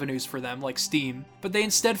profitable avenues for them, like Steam, but they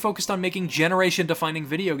instead focused on making generation-defining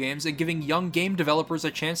video games and giving young game developers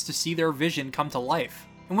a chance to see their vision come to life.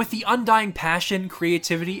 And with the undying passion,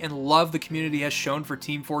 creativity, and love the community has shown for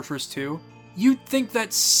Team Fortress 2, you'd think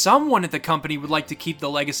that someone at the company would like to keep the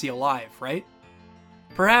legacy alive, right?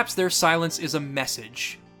 Perhaps their silence is a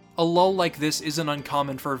message. A lull like this isn't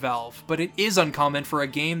uncommon for Valve, but it is uncommon for a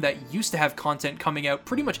game that used to have content coming out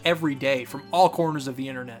pretty much every day from all corners of the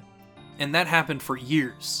internet. And that happened for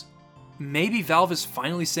years. Maybe Valve is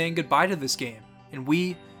finally saying goodbye to this game, and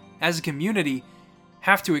we, as a community,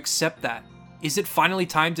 have to accept that. Is it finally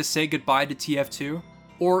time to say goodbye to TF2?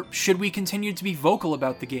 Or should we continue to be vocal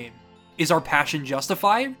about the game? Is our passion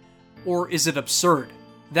justified? Or is it absurd?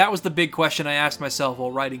 That was the big question I asked myself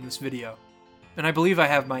while writing this video. And I believe I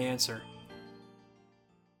have my answer.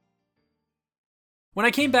 When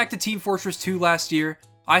I came back to Team Fortress 2 last year,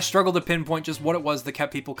 I struggled to pinpoint just what it was that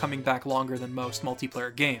kept people coming back longer than most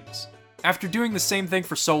multiplayer games. After doing the same thing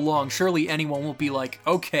for so long, surely anyone will be like,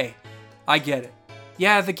 okay, I get it.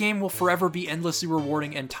 Yeah, the game will forever be endlessly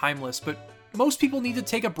rewarding and timeless, but most people need to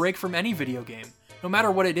take a break from any video game, no matter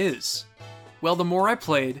what it is. Well, the more I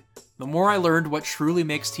played, the more I learned what truly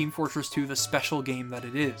makes Team Fortress 2 the special game that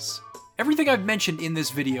it is. Everything I've mentioned in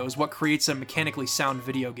this video is what creates a mechanically sound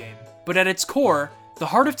video game, but at its core, the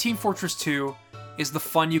heart of Team Fortress 2 is the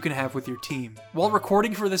fun you can have with your team. While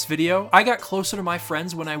recording for this video, I got closer to my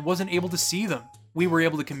friends when I wasn't able to see them. We were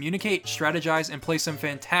able to communicate, strategize, and play some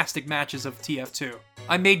fantastic matches of TF2.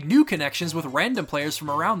 I made new connections with random players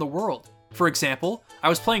from around the world. For example, I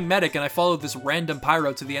was playing Medic and I followed this random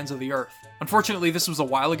pyro to the ends of the earth. Unfortunately, this was a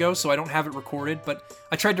while ago, so I don't have it recorded, but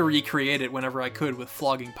I tried to recreate it whenever I could with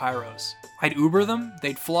flogging pyros. I'd Uber them,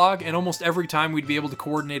 they'd flog, and almost every time we'd be able to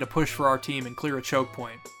coordinate a push for our team and clear a choke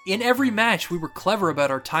point. In every match, we were clever about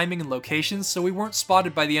our timing and locations, so we weren't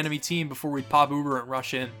spotted by the enemy team before we'd pop Uber and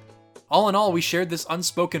rush in. All in all, we shared this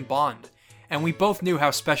unspoken bond, and we both knew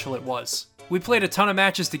how special it was. We played a ton of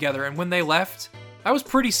matches together, and when they left, I was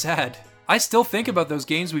pretty sad. I still think about those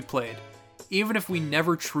games we played, even if we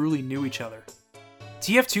never truly knew each other.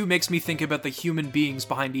 TF2 makes me think about the human beings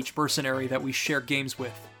behind each mercenary that we share games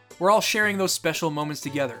with. We're all sharing those special moments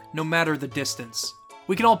together, no matter the distance.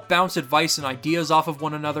 We can all bounce advice and ideas off of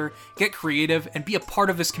one another, get creative, and be a part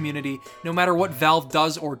of this community no matter what Valve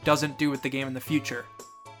does or doesn't do with the game in the future.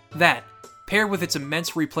 That, paired with its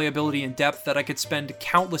immense replayability and depth that I could spend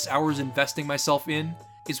countless hours investing myself in,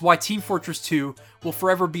 is why Team Fortress 2 will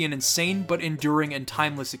forever be an insane but enduring and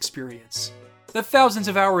timeless experience. The thousands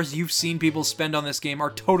of hours you've seen people spend on this game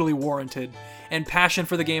are totally warranted, and passion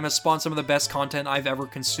for the game has spawned some of the best content I've ever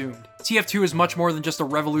consumed. TF2 is much more than just a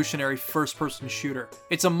revolutionary first-person shooter.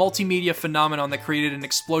 It's a multimedia phenomenon that created an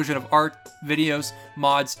explosion of art, videos,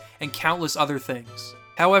 mods, and countless other things.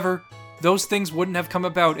 However, those things wouldn't have come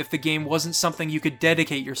about if the game wasn't something you could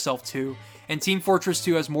dedicate yourself to, and Team Fortress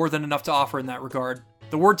 2 has more than enough to offer in that regard.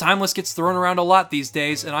 The word timeless gets thrown around a lot these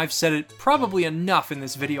days, and I've said it probably enough in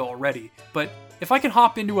this video already, but if I can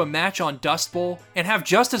hop into a match on Dust Bowl and have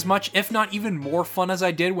just as much, if not even more fun as I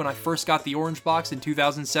did when I first got the Orange Box in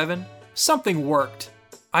 2007, something worked.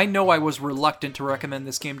 I know I was reluctant to recommend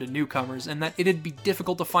this game to newcomers and that it'd be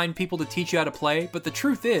difficult to find people to teach you how to play, but the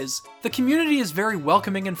truth is, the community is very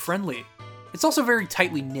welcoming and friendly. It's also very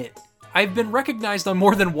tightly knit. I've been recognized on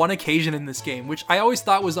more than one occasion in this game, which I always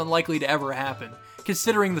thought was unlikely to ever happen,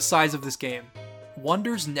 considering the size of this game.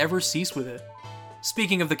 Wonders never cease with it.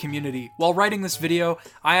 Speaking of the community, while writing this video,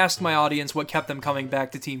 I asked my audience what kept them coming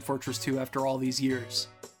back to Team Fortress 2 after all these years.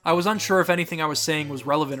 I was unsure if anything I was saying was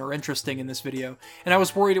relevant or interesting in this video, and I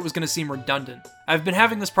was worried it was going to seem redundant. I've been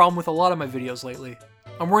having this problem with a lot of my videos lately.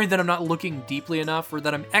 I'm worried that I'm not looking deeply enough, or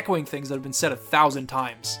that I'm echoing things that have been said 1,000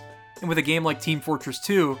 times. And with a game like Team Fortress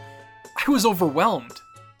 2, I was overwhelmed.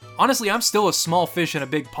 Honestly, I'm still a small fish in a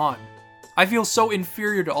big pond. I feel so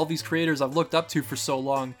inferior to all these creators I've looked up to for so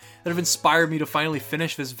long that have inspired me to finally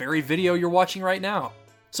finish this very video you're watching right now.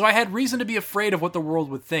 So I had reason to be afraid of what the world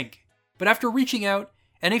would think. But after reaching out,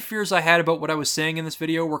 any fears I had about what I was saying in this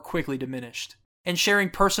video were quickly diminished. And sharing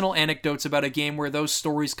personal anecdotes about a game where those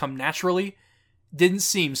stories come naturally didn't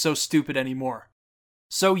seem so stupid anymore.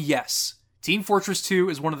 So yes, Team Fortress 2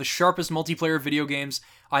 is one of the sharpest multiplayer video games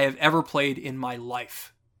I have ever played in my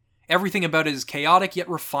life. Everything about it is chaotic yet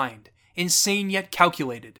refined, insane yet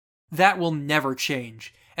calculated. That will never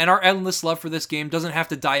change, and our endless love for this game doesn't have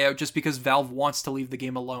to die out just because Valve wants to leave the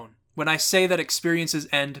game alone. When I say that experiences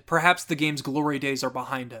end, perhaps the game's glory days are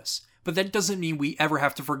behind us, but that doesn't mean we ever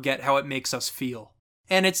have to forget how it makes us feel.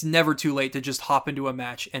 And it's never too late to just hop into a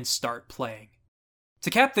match and start playing. To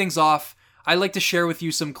cap things off, I'd like to share with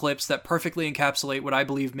you some clips that perfectly encapsulate what I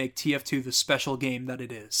believe make TF2 the special game that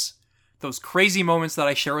it is. Those crazy moments that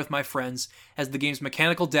I share with my friends as the game's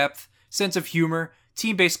mechanical depth, sense of humor,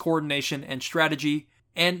 team-based coordination and strategy,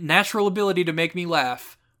 and natural ability to make me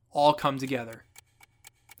laugh all come together.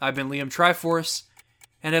 I've been Liam Triforce,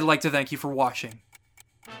 and I'd like to thank you for watching.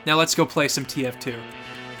 Now let's go play some TF2.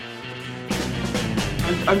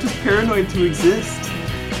 I'm just paranoid to exist.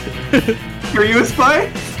 Are you a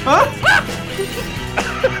spy? Huh?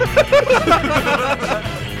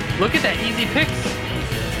 Look at that easy picks.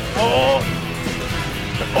 Oh!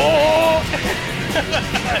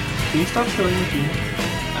 Can you stop killing me?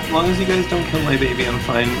 As long as you guys don't kill my baby, I'm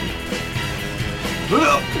fine.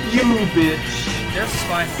 You bitch! There's a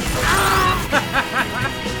spy.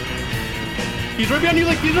 He's right behind you,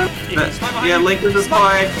 Link. He's right. Yeah, Link is a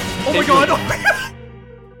spy. Oh my god! Oh my god!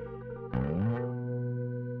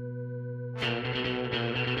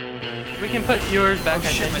 We can put yours back. Oh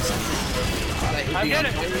shit, myself. I get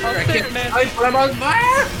it. I'll save it, man. I'm on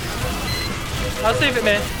fire! I'll save it,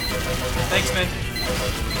 man. Thanks, man.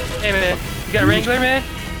 Hey, man. You got a Wrangler, man?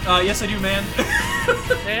 Yes, I do, man.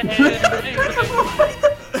 Hey.